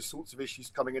getting those sorts of issues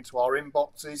coming into our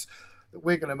inboxes that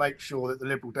we're going to make sure that the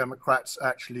Liberal Democrats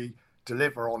actually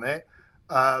deliver on it.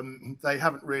 They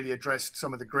haven't really addressed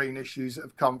some of the green issues that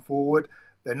have come forward.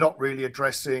 They're not really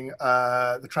addressing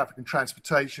the traffic and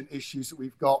transportation issues that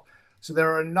we've got. So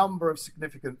there are a number of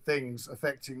significant things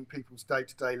affecting people's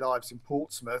day-to-day lives in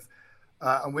Portsmouth.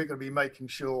 And we're going to be making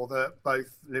sure that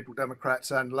both Liberal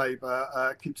Democrats and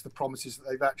Labour keeps the promises that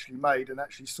they've actually made and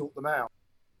actually sort them out.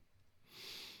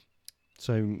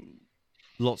 So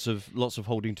lots of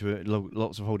holding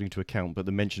to account, but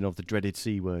the mention of the dreaded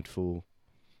C word for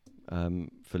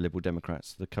Liberal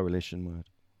Democrats, the coalition word.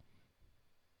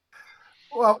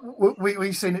 Well,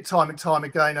 we've seen it time and time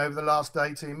again over the last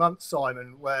 18 months,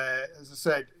 Simon, where, as I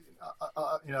said,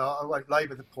 I won't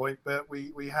labour the point, but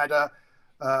we had a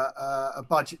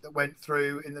budget that went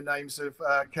through in the names of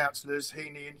councillors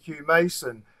Heaney and Hugh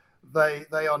Mason.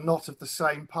 They are not of the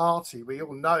same party. We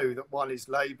all know that one is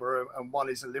Labour and one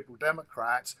is a Liberal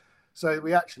Democrat. So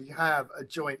we actually have a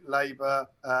joint Labour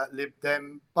Lib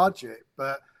Dem budget,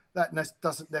 but that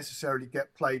doesn't necessarily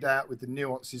get played out with the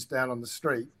nuances down on the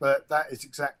street. But that is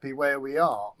exactly where we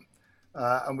are.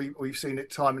 And we've seen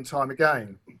it time and time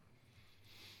again.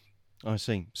 I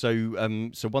see. So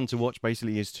one to watch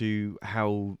basically is to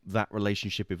how that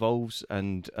relationship evolves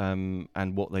and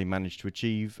what they manage to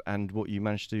achieve and what you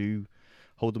manage to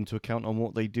hold them to account on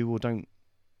what they do or don't.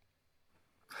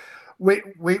 We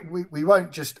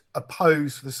won't just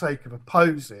oppose for the sake of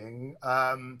opposing.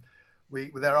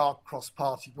 There are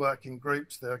cross-party working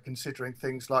groups that are considering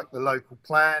things like the local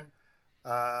plan.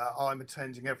 I'm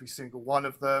attending every single one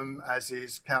of them, as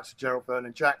is Councillor Gerald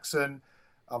Vernon-Jackson.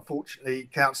 Unfortunately,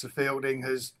 Councillor Fielding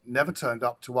has never turned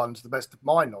up to one, to the best of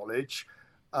my knowledge.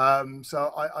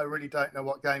 So I really don't know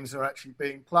what games are actually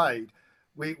being played.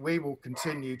 We will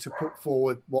continue to put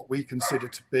forward what we consider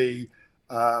to be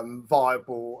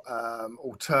viable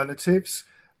alternatives.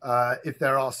 If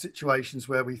there are situations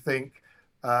where we think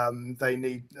they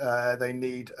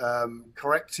need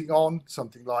correcting on,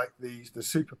 something like the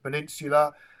Super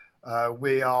Peninsula,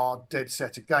 we are dead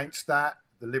set against that.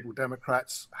 The Liberal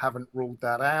Democrats haven't ruled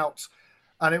that out.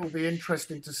 And it will be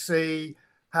interesting to see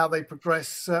how they progress,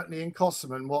 certainly in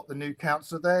Cossam, and what the new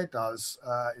councillor there does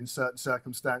in certain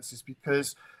circumstances,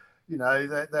 because,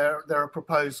 there are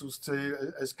proposals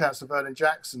to, as Councillor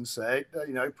Vernon-Jackson said,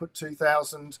 put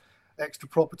 2,000 extra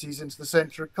properties into the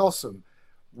centre of Cossam.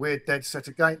 We're dead set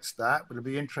against that, but it'll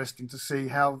be interesting to see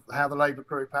how the Labour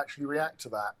group actually react to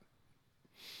that.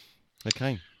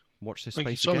 Okay, watch this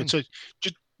space again. So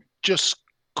just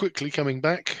quickly coming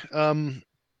back,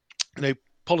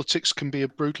 politics can be a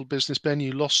brutal business. Ben,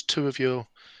 you lost two of your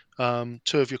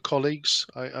colleagues.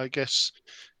 I guess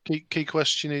key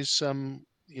question is,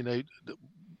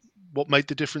 what made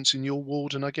the difference in your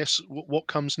ward, and I guess what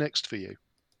comes next for you?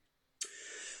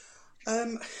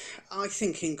 I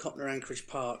think in Copner Anchorage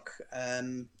Park,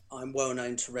 I'm well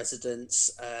known to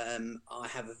residents. I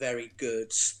have a very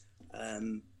good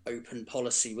open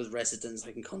policy with residents.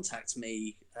 They can contact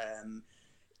me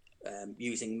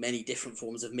using many different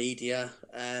forms of media,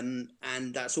 and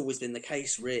that's always been the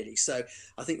case, really. So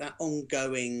I think that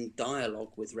ongoing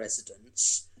dialogue with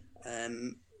residents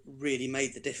really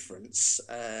made the difference.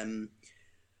 I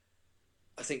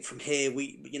think from here,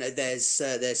 there's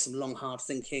some long, hard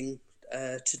thinking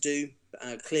to do.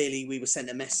 Clearly, we were sent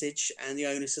a message, and the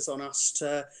onus is on us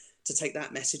to take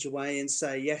that message away and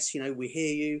say, yes, we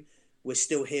hear you. We're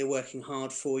still here working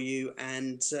hard for you,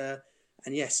 and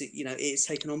yes, it's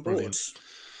taken on board. Brilliant.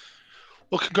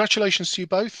 Well, congratulations to you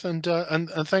both, and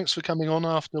thanks for coming on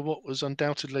after what was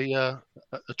undoubtedly a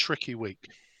tricky week.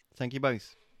 Thank you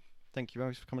both. Thank you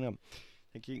both for coming on.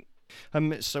 Thank you.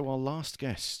 So our last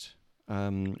guest.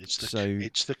 It's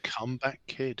the comeback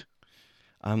kid.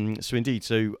 So indeed.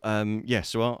 So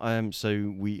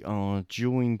so we are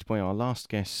joined by our last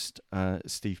guest,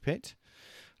 Steve Pitt.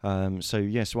 So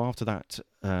after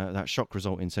that shock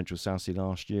result in Central Southsea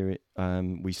last year,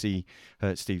 we see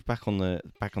Steve back on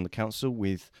the council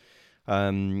with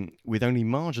only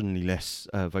marginally less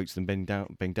votes than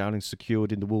Ben Dowling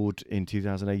secured in the ward in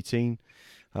 2018.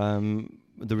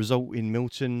 The result in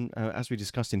Milton, as we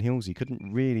discussed in Hilsey,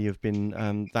 couldn't really have been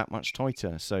that much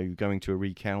tighter. So going to a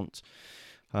recount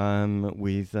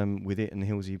with it and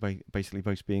Hilsey basically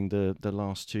both being the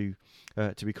last two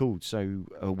to be called. So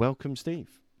welcome, Steve.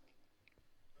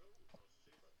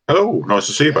 Hello, nice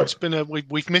to see you both. It's been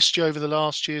we've missed you over the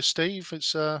last year, Steve.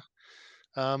 It's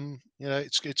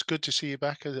it's good to see you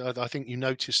back. I think you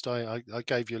noticed I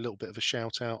gave you a little bit of a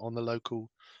shout out on the local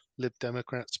Lib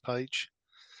Democrats page.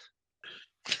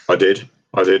 I did.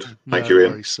 Thank you,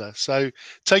 Ian. Sir. So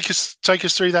take us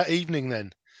through that evening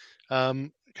then.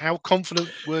 How confident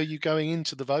were you going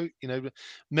into the vote?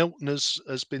 Milton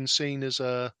has been seen as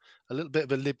a little bit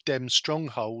of a Lib Dem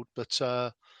stronghold, but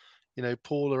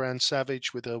Paula Ann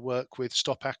Savage with her work with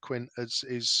Stop Aquin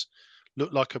is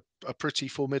looked like a pretty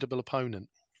formidable opponent.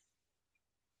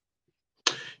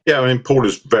 Yeah, I mean,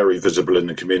 Paula's very visible in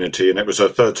the community, and it was her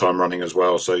third time running as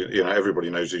well. So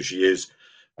everybody knows who she is.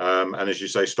 And as you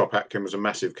say, Stop Atkin was a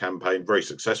massive campaign, very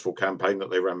successful campaign that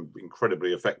they ran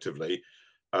incredibly effectively.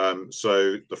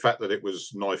 So the fact that it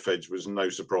was knife edge was no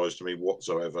surprise to me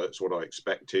whatsoever. It's what I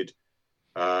expected.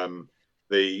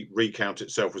 The recount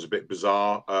itself was a bit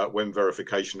bizarre. When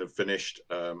verification had finished,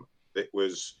 it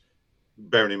was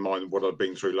bearing in mind what I'd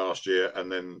been through last year,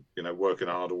 and then working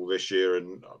hard all this year,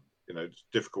 and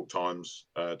difficult times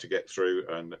to get through.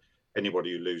 And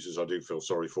anybody who loses, I do feel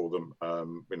sorry for them.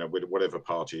 With whatever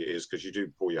party it is, because you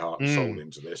do pour your heart and soul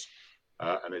into this.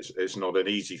 And it's not an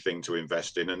easy thing to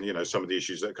invest in. And, some of the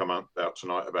issues that come out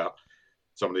tonight about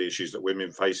some of the issues that women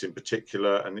face in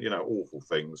particular, and, awful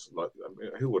things like,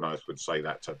 who on earth would say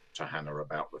that to Hannah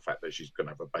about the fact that she's going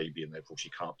to have a baby and therefore she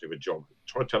can't do a job?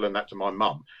 Try telling that to my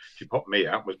mum. She popped me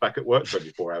out and was back at work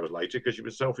 24 hours later because she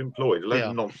was self-employed.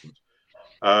 Nonsense.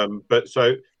 But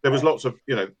so there was lots of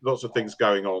things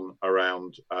going on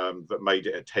around that made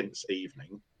it a tense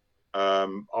evening.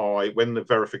 When the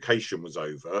verification was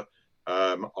over,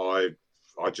 I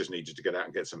just needed to get out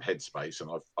and get some headspace,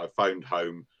 and I phoned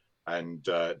home, and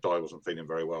Di wasn't feeling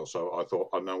very well, so I thought,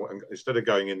 instead of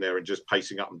going in there and just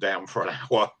pacing up and down for an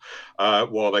hour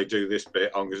while they do this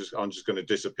bit, I'm just going to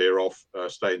disappear off,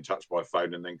 stay in touch by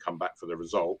phone, and then come back for the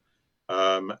result.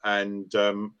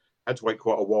 Had to wait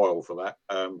quite a while for that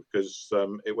because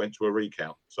it went to a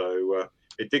recount. So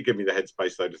it did give me the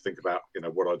headspace though to think about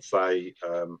what I'd say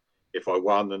if I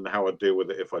won and how I'd deal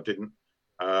with it if I didn't.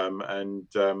 I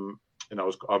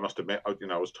must admit,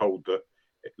 I was told that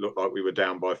it looked like we were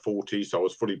down by 40, so I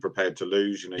was fully prepared to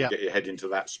lose. You get your head into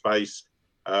that space,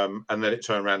 and then it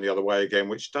turned around the other way again,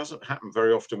 which doesn't happen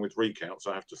very often with recounts,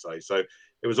 I have to say. So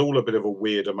it was all a bit of a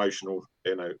weird emotional,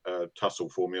 tussle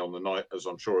for me on the night, as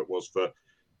I'm sure it was for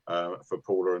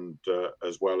Paula and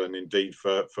as well, and indeed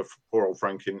for poor old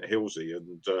Frank in Hilsey.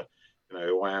 And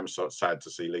I am so sad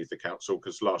to see leave the council,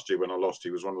 because last year when I lost,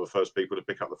 he was one of the first people to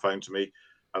pick up the phone to me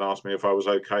and ask me if I was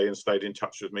okay, and stayed in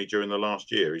touch with me during the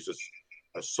last year. He's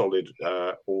a solid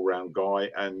all-round guy,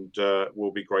 and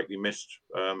will be greatly missed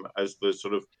as the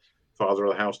sort of father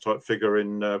of the house type figure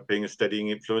in being a steadying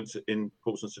influence in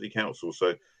Portsmouth City Council.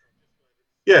 So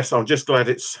yes, I'm just glad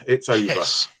it's over.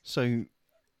 Yes. So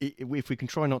if we can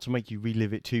try not to make you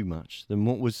relive it too much, then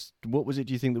what was it,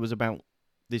 do you think, that was about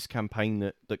this campaign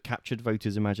that captured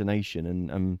voters' imagination,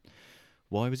 and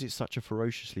why was it such a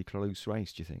ferociously close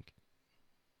race, do you think?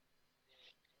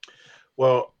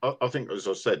 Well, I think, as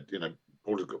I said,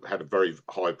 Paul had a very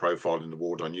high profile in the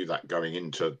ward. I knew that going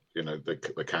into,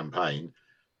 the campaign.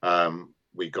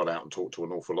 We got out and talked to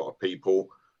an awful lot of people.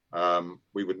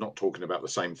 We were not talking about the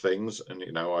same things, and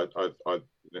the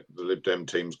Lib Dem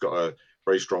team's got a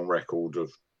very strong record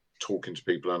of talking to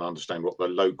people and understand what the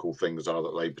local things are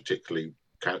that they particularly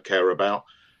care about,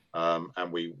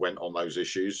 and we went on those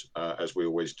issues as we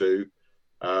always do.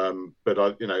 But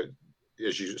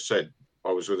as you said,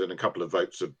 I was within a couple of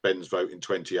votes of Ben's vote in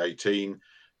 2018,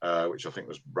 which I think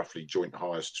was roughly joint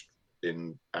highest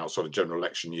outside of general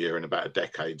election year in about a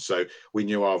decade. So we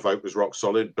knew our vote was rock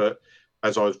solid. But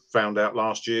as I found out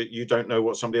last year, you don't know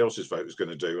what somebody else's vote is going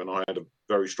to do. And I had a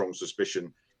very strong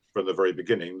suspicion from the very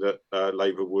beginning that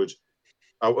Labour would.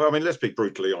 Let's be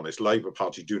brutally honest. Labour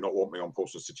Party do not want me on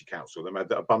Portsmouth City Council. They made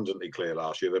that abundantly clear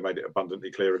last year. They made it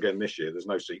abundantly clear again this year. There's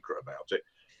no secret about it.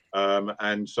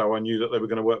 And so I knew that they were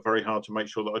going to work very hard to make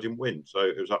sure that I didn't win. So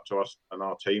it was up to us and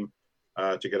our team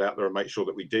to get out there and make sure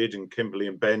that we did. And Kimberly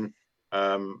and Ben,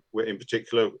 in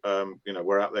particular,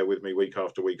 were out there with me week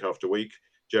after week after week.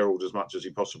 Gerald as much as he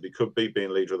possibly could be, being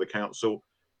leader of the council.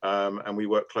 And we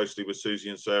worked closely with Susie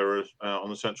and Sarah on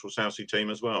the Central Southsea team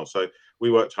as well. So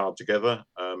we worked hard together,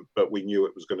 but we knew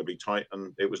it was going to be tight,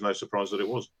 and it was no surprise that it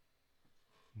was.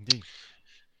 Indeed.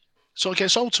 So I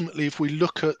guess ultimately, if we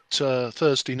look at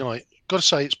Thursday night, got to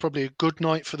say it's probably a good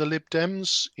night for the Lib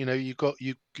Dems. You've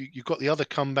got the other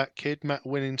comeback kid, Matt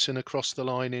Winnington, across the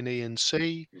line in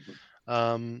E&C.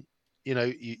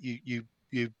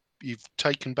 You've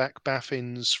taken back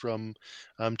Baffins from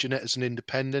Jeanette as an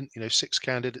independent. 6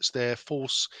 candidates there,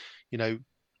 force,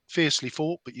 fiercely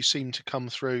fought, but you seem to come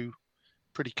through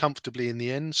pretty comfortably in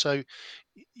the end. So,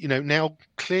 now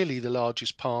clearly the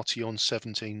largest party on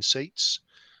 17 seats.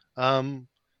 But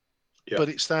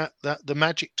it's that the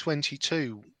magic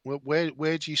 22.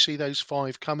 Where do you see those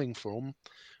 5 coming from,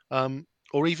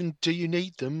 or even do you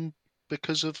need them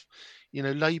because of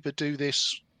Labour do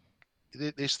this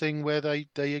thing where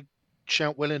they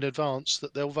shout well in advance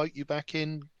that they'll vote you back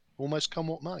in almost come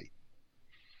what may?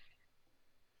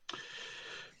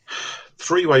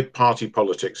 Three-way party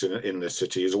politics in this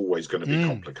city is always going to be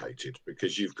complicated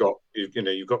because you've got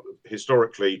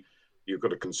historically. You've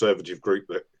got a Conservative group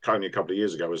that only a couple of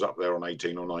years ago was up there on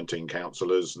 18 or 19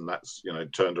 councillors, and that's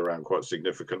turned around quite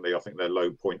significantly. I think their low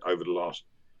point over the last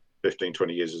 15,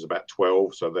 20 years is about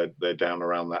 12, so they're down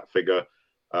around that figure.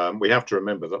 We have to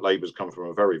remember that Labour's come from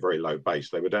a very, very low base.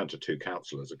 They were down to 2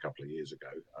 councillors a couple of years ago,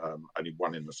 only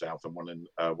one in the south and one in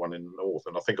the north,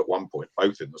 and I think at one point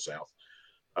both in the south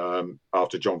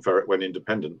after John Ferret went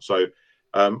independent. So.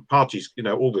 Parties,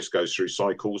 all this goes through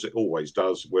cycles. It always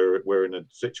does. We're in a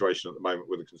situation at the moment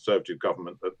with a Conservative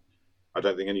government that I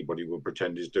don't think anybody will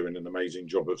pretend is doing an amazing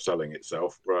job of selling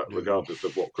itself, regardless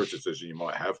of what criticism you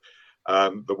might have.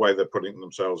 The way they're putting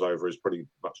themselves over is pretty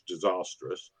much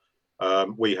disastrous.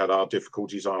 We had our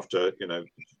difficulties after,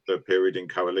 the period in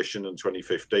coalition in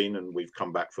 2015, and we've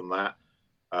come back from that.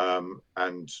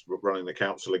 And running the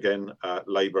council again.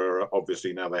 Labour,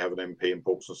 obviously, now they have an MP in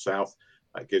Portsmouth South.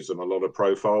 That gives them a lot of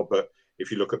profile. But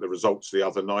if you look at the results the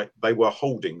other night, they were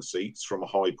holding seats from a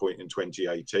high point in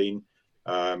 2018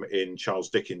 in Charles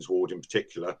Dickens' ward in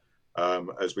particular.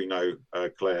 As we know,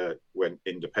 Claire went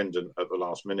independent at the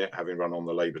last minute, having run on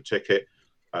the Labour ticket.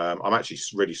 I'm actually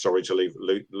really sorry to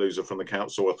lose her from the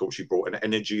council. I thought she brought an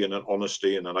energy and an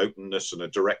honesty and an openness and a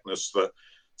directness that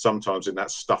sometimes in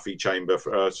that stuffy chamber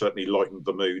certainly lightened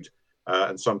the mood.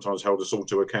 And sometimes held us all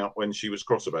to account when she was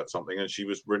cross about something, and she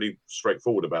was really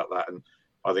straightforward about that. And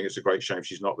I think it's a great shame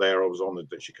she's not there. I was honoured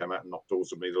that she came out and knocked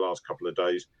doors with me the last couple of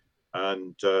days,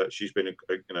 and she's been a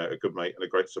good mate and a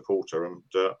great supporter. And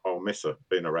I'll miss her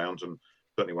being around, and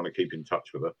certainly want to keep in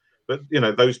touch with her. But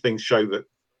those things show that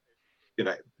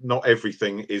not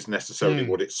everything is necessarily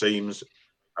what it seems.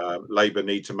 Labour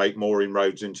need to make more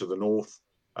inroads into the north,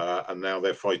 and now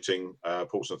they're fighting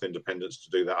Portsmouth Independents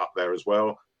to do that up there as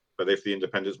well. But if the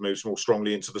Independents moves more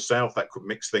strongly into the south, that could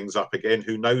mix things up again.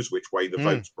 Who knows which way the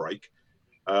votes break?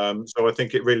 So I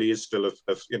think it really is still a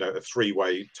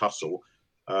three-way tussle.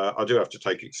 I do have to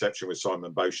take exception with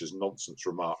Simon Bosch's nonsense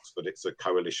remarks that it's a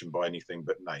coalition by anything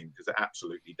but name, because it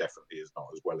absolutely definitely is not,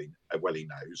 as well he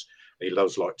knows. He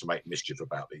does like to make mischief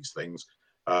about these things.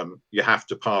 You have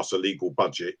to pass a legal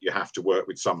budget. You have to work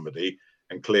with somebody,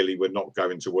 and clearly we're not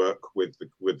going to work with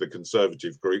the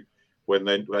Conservative group when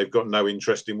they've got no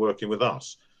interest in working with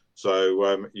us.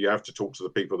 So you have to talk to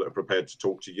the people that are prepared to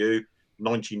talk to you.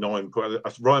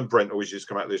 Ryan Brent always used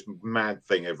to come out with this mad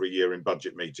thing every year in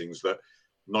budget meetings that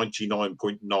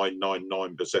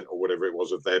 99.999% or whatever it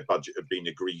was of their budget had been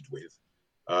agreed with.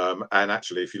 And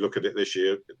actually, if you look at it this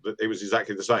year, it was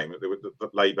exactly the same.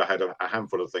 Labour had a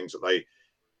handful of things that they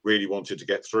really wanted to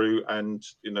get through, and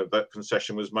that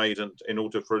concession was made in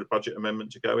order for a budget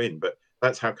amendment to go in. But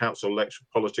that's how council election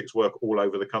politics work all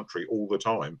over the country all the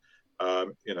time.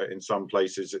 In some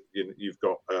places you've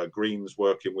got Greens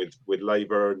working with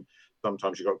Labour, and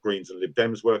sometimes you've got Greens and Lib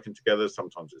Dems working together.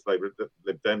 Sometimes it's Labour,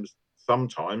 Lib Dems.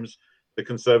 Sometimes the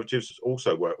Conservatives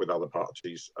also work with other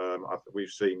parties. We've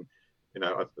seen,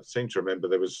 I seem to remember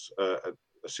there was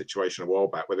a situation a while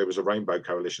back where there was a rainbow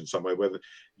coalition somewhere where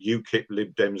UKIP,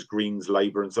 Lib Dems, Greens,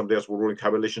 Labour, and somebody else were all in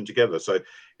coalition together. So,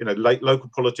 local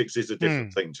politics is a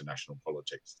different thing to national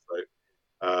politics. So,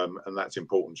 and that's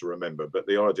important to remember. But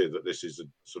the idea that this is a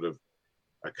sort of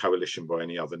a coalition by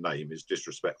any other name is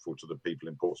disrespectful to the people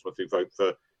in Portsmouth who vote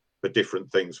for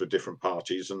different things for different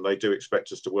parties, and they do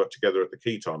expect us to work together at the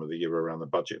key time of the year around the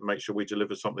budget and make sure we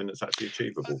deliver something that's actually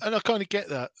achievable. And I kind of get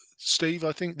that, Steve.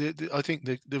 I think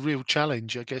the real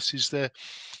challenge, I guess, is there.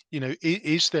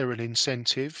 Is there an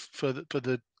incentive for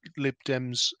the Lib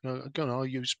Dems? Again, I'll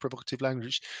use provocative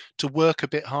language, to work a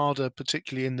bit harder,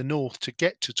 particularly in the north, to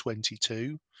get to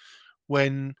 22,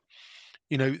 when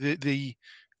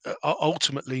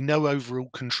ultimately no overall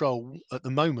control at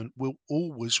the moment will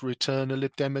always return a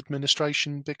Lib Dem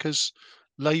administration, because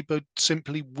Labour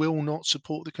simply will not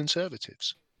support the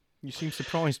Conservatives. You seem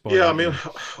surprised by that. Yeah, I mean,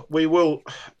 we will.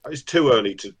 It's too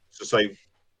early to say.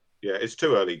 Yeah, it's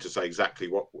too early to say exactly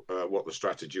what the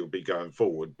strategy will be going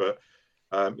forward. But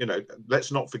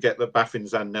let's not forget that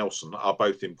Baffins and Nelson are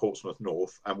both in Portsmouth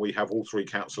North, and we have all three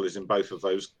councillors in both of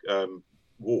those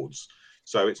wards.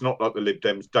 So it's not like the Lib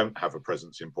Dems don't have a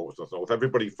presence in Portsmouth North.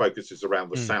 Everybody focuses around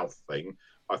the south thing,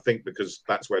 I think, because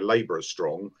that's where Labour is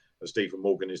strong, and Stephen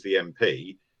Morgan is the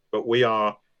MP. But we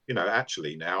are,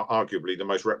 actually now arguably the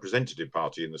most representative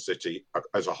party in the city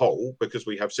as a whole, because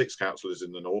we have 6 councillors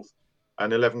in the north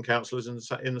and 11 councillors in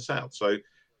the south. So,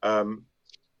 I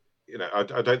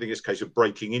don't think it's a case of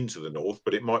breaking into the north,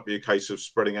 but it might be a case of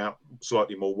spreading out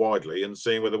slightly more widely and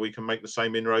seeing whether we can make the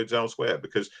same inroads elsewhere.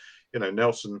 Because,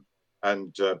 Nelson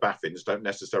and Baffins don't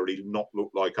necessarily not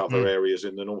look like other areas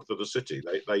in the north of the city.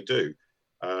 They do.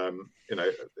 There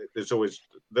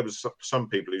was some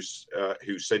people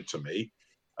who said to me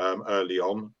early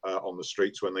on the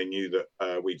streets when they knew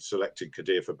that we'd selected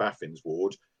Kadir for Baffin's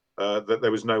ward, that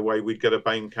there was no way we'd get a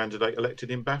BAME candidate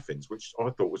elected in Baffins, which I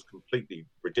thought was completely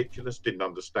ridiculous. Didn't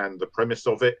understand the premise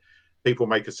of it. People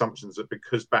make assumptions that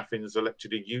because Baffins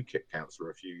elected a UKIP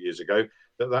councillor a few years ago,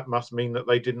 that must mean that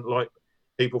they didn't like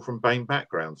people from BAME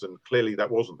backgrounds, and clearly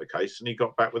that wasn't the case. And he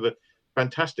got back with a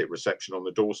fantastic reception on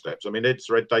the doorsteps. I mean,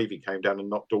 Sir Ed Davey came down and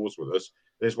knocked doors with us.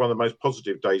 It's one of the most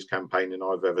positive days campaigning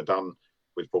I've ever done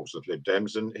with Portsmouth Lib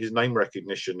Dems, and his name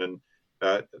recognition and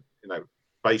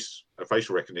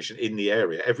facial recognition in the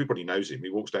area. Everybody knows him.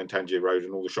 He walks down Tangier Road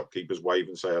and all the shopkeepers wave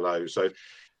and say hello. So,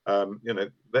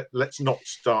 let's not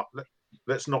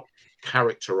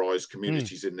characterise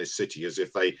communities in this city as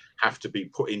if they have to be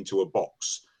put into a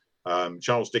box.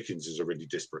 Charles Dickens is a really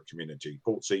disparate community.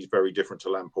 Portsea is very different to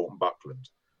Lamport and Buckland.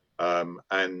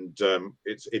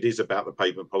 It is about the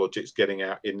pavement politics, getting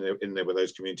out in there with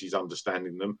those communities,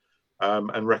 understanding them,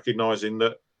 and recognising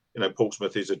that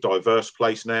Portsmouth is a diverse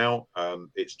place now.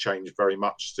 It's changed very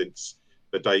much since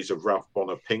the days of Ralph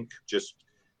Bonner-Pink just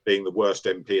being the worst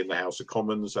MP in the House of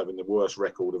Commons, having the worst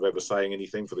record of ever saying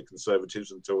anything for the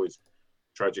Conservatives until his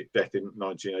tragic death in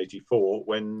 1984,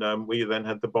 when we then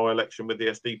had the by-election with the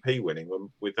SDP winning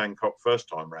with Hancock first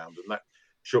time round, and that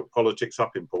shook politics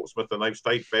up in Portsmouth, and they've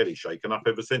stayed fairly shaken up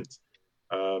ever since.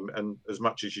 And as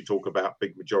much as you talk about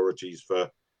big majorities for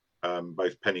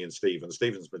both Penny and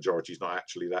Stephen's majority is not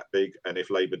actually that big, and if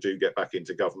Labour do get back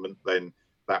into government, then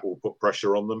that will put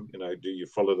pressure on them. Do you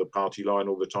follow the party line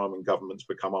all the time and governments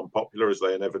become unpopular, as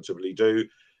they inevitably do?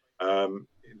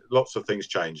 Lots of things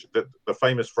change. The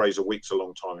famous phrase "a week's a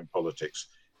long time in politics"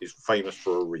 is famous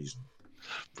for a reason.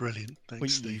 Brilliant.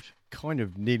 Thanks, Steve.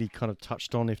 Nearly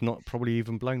touched on, if not probably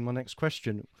even blown my next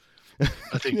question.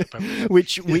 I think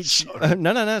which no,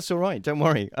 it's all right. Don't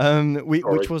worry.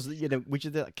 Which was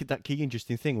that key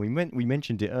interesting thing. We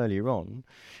mentioned it earlier on.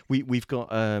 We've got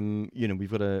a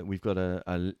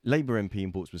Labour MP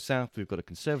in Portsmouth South. We've got a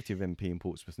Conservative MP in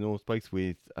Portsmouth North, both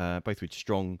with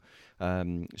strong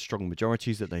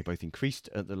majorities that they both increased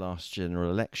at the last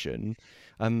general election.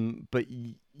 But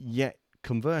yet,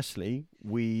 conversely,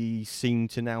 we seem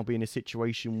to now be in a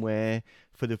situation where,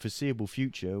 for the foreseeable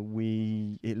future,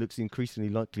 it looks increasingly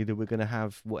likely that we're going to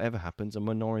have, whatever happens, a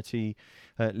minority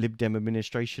Lib Dem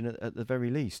administration at the very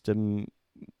least.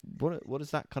 What does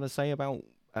that kind of say about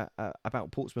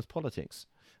Portsmouth politics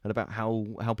and about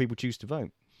how people choose to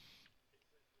vote?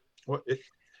 Well,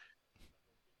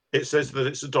 it says that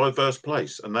it's a diverse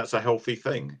place, and that's a healthy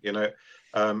thing.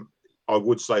 I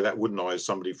would say that, wouldn't I, as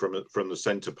somebody from the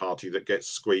Centre Party that gets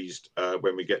squeezed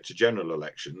when we get to general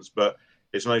elections. But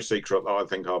it's no secret that I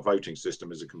think our voting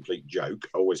system is a complete joke.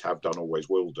 Always have done, always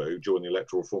will do. Joined the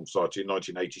Electoral Reform Society in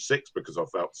 1986 because I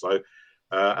felt so,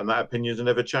 and that opinion has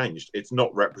never changed. It's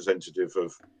not representative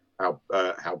of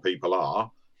how people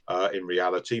are. In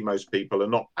reality, most people are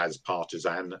not as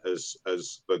partisan as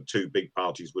the two big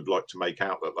parties would like to make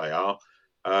out that they are.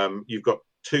 You've got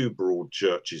two broad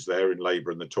churches there in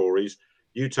Labour and the Tories.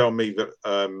 You tell me that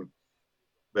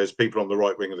there's people on the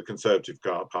right wing of the Conservative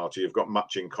Party who've got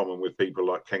much in common with people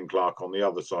like Ken Clarke on the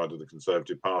other side of the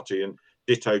Conservative Party, and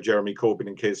ditto Jeremy Corbyn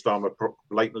and Keir Starmer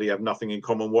blatantly have nothing in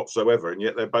common whatsoever, and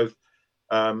yet they're both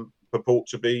purport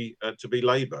to be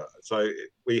Labour. So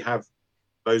we have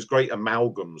those great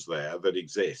amalgams there that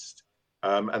exist,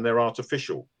 and they're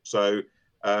artificial. So,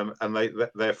 and they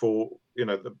therefore,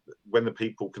 when the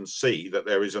people can see that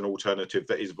there is an alternative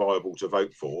that is viable to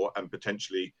vote for and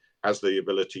potentially has the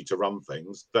ability to run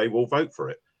things, they will vote for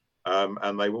it.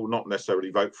 And they will not necessarily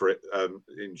vote for it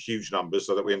in huge numbers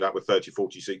so that we end up with 30,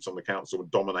 40 seats on the council and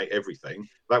dominate everything.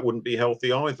 That wouldn't be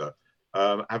healthy either.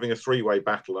 Having a three-way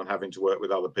battle and having to work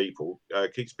with other people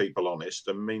keeps people honest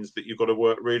and means that you've got to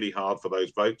work really hard for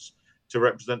those votes to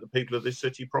represent the people of this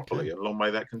city properly. And long may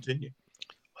that continue.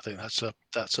 I think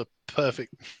that's a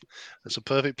perfect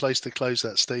place to close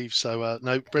that, Steve. So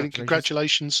no, brilliant,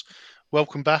 congratulations,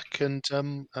 welcome back, and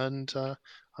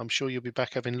I'm sure you'll be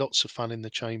back having lots of fun in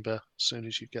the chamber as soon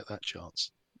as you get that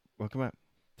chance. Welcome back.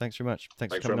 Thanks very much.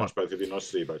 Thanks very much, both of you. Nice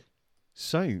to see you both.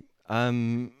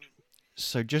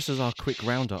 So just as our quick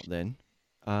roundup then,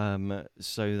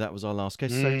 so that was our last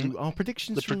guest. So our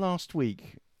predictions from last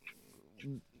week.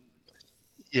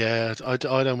 Yeah, I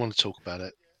don't want to talk about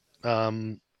it.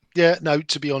 Yeah, no,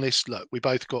 to be honest, look, we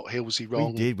both got Hilsey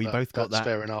wrong. We did. We both got that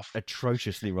fair enough.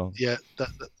 Atrociously wrong. Yeah,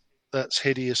 that's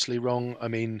hideously wrong. I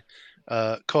mean,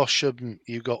 Kosham,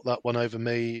 you got that one over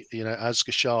me.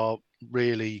 Asghar Shah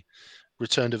really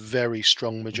returned a very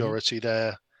strong majority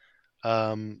there.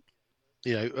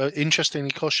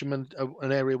 Interestingly, Kosham and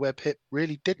an area where Pip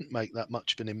really didn't make that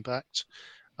much of an impact.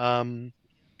 And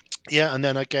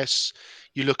then I guess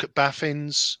you look at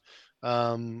Baffins.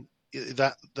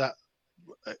 That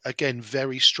again,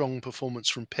 very strong performance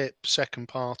from Pip, second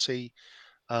party.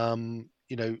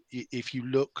 If you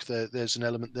look, there's an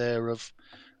element there of,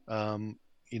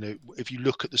 if you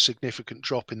look at the significant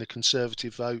drop in the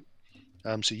Conservative vote.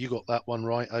 So you got that one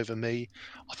right over me.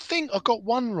 I think I got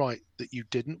one right that you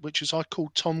didn't, which is I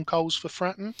called Tom Coles for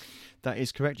Fratton. That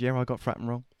is correct. Yeah, I got Fratton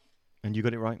wrong, and you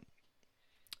got it right.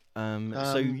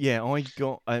 So yeah, I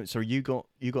got. Sorry, you got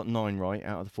 9 right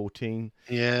out of the 14.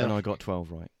 Yeah, and I got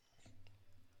 12 right.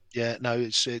 Yeah, no.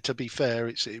 It's to be fair,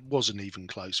 it wasn't even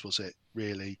close, was it?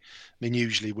 Really? I mean,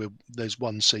 usually there's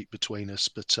one seat between us,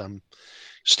 but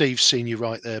Steve's seen you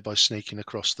right there by sneaking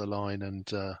across the line, and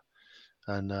the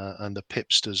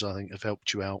Pipsters, I think, have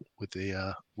helped you out with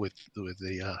the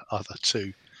other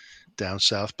two down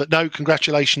south. But no,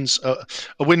 congratulations, a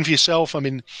win for yourself. I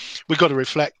mean, we've got to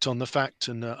reflect on the fact,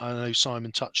 and I know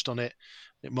Simon touched on it.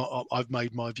 I've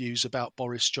made my views about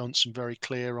Boris Johnson very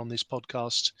clear on this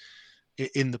podcast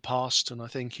in the past, and I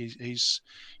think he's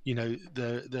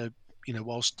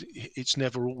whilst it's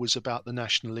never always about the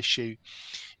national issue,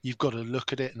 you've got to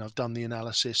look at it, and I've done the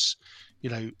analysis.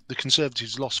 The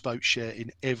Conservatives lost vote share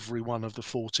in every one of the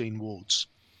 14 wards.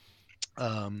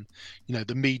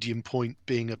 The median point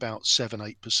being about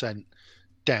 7-8%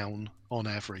 down on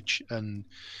average, and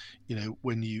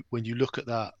when you look at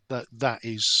that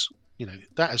is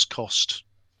that's cost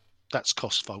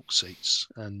folk seats,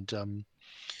 and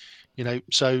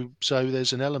so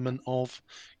there's an element of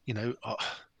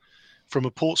from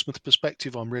a Portsmouth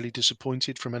perspective, I'm really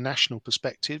disappointed. From a national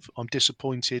perspective, I'm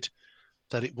disappointed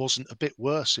that it wasn't a bit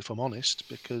worse, if I'm honest,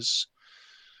 because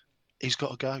he's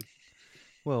got to go.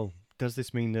 Well, does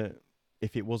this mean that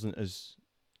if it wasn't as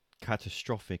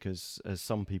catastrophic as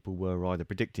some people were either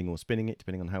predicting or spinning it,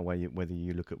 depending on whether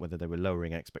you look at whether they were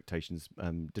lowering expectations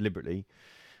deliberately?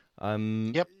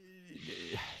 Yep.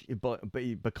 But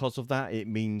because of that, it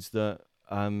means that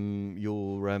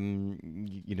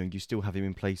you still have him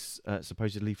in place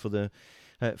supposedly for the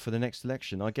next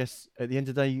election. I guess at the end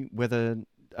of the day, whether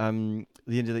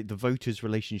the voters'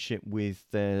 relationship with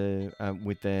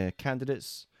their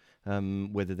candidates,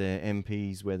 whether they're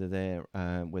MPs, whether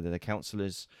they're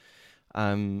councillors,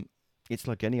 it's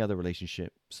like any other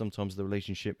relationship. Sometimes the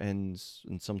relationship ends,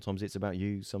 and sometimes it's about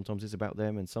you, sometimes it's about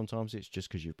them, and sometimes it's just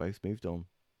because you've both moved on.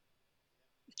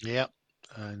 Yeah.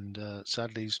 And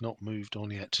sadly, he's not moved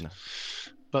on yet.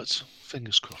 But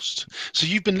fingers crossed. So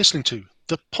you've been listening to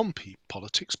the Pompey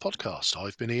Politics Podcast.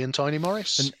 I've been Ian Tiny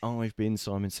Morris. And I've been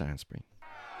Simon Sansbury.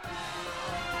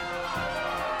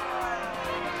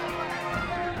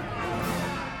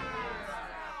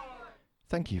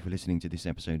 Thank you for listening to this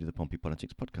episode of the Pompey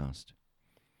Politics Podcast.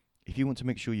 If you want to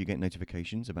make sure you get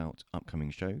notifications about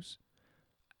upcoming shows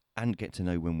and get to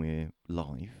know when we're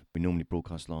live, we normally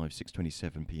broadcast live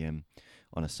 6:27 p.m.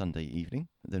 on a Sunday evening,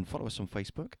 then follow us on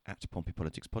Facebook at Pompey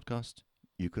Politics Podcast.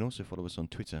 You can also follow us on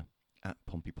Twitter at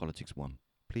Pompey Politics 1.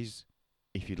 Please,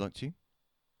 if you'd like to,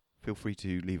 feel free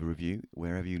to leave a review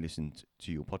wherever you listen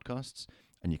to your podcasts,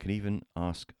 and you can even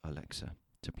ask Alexa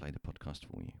to play the podcast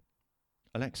for you.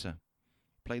 Alexa,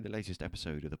 play the latest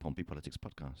episode of the Pompey Politics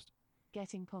Podcast.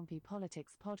 Getting Pompey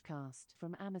Politics Podcast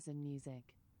from Amazon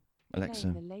Music. Alexa,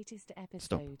 Playing the latest episode.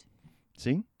 Stop.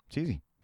 See? It's easy.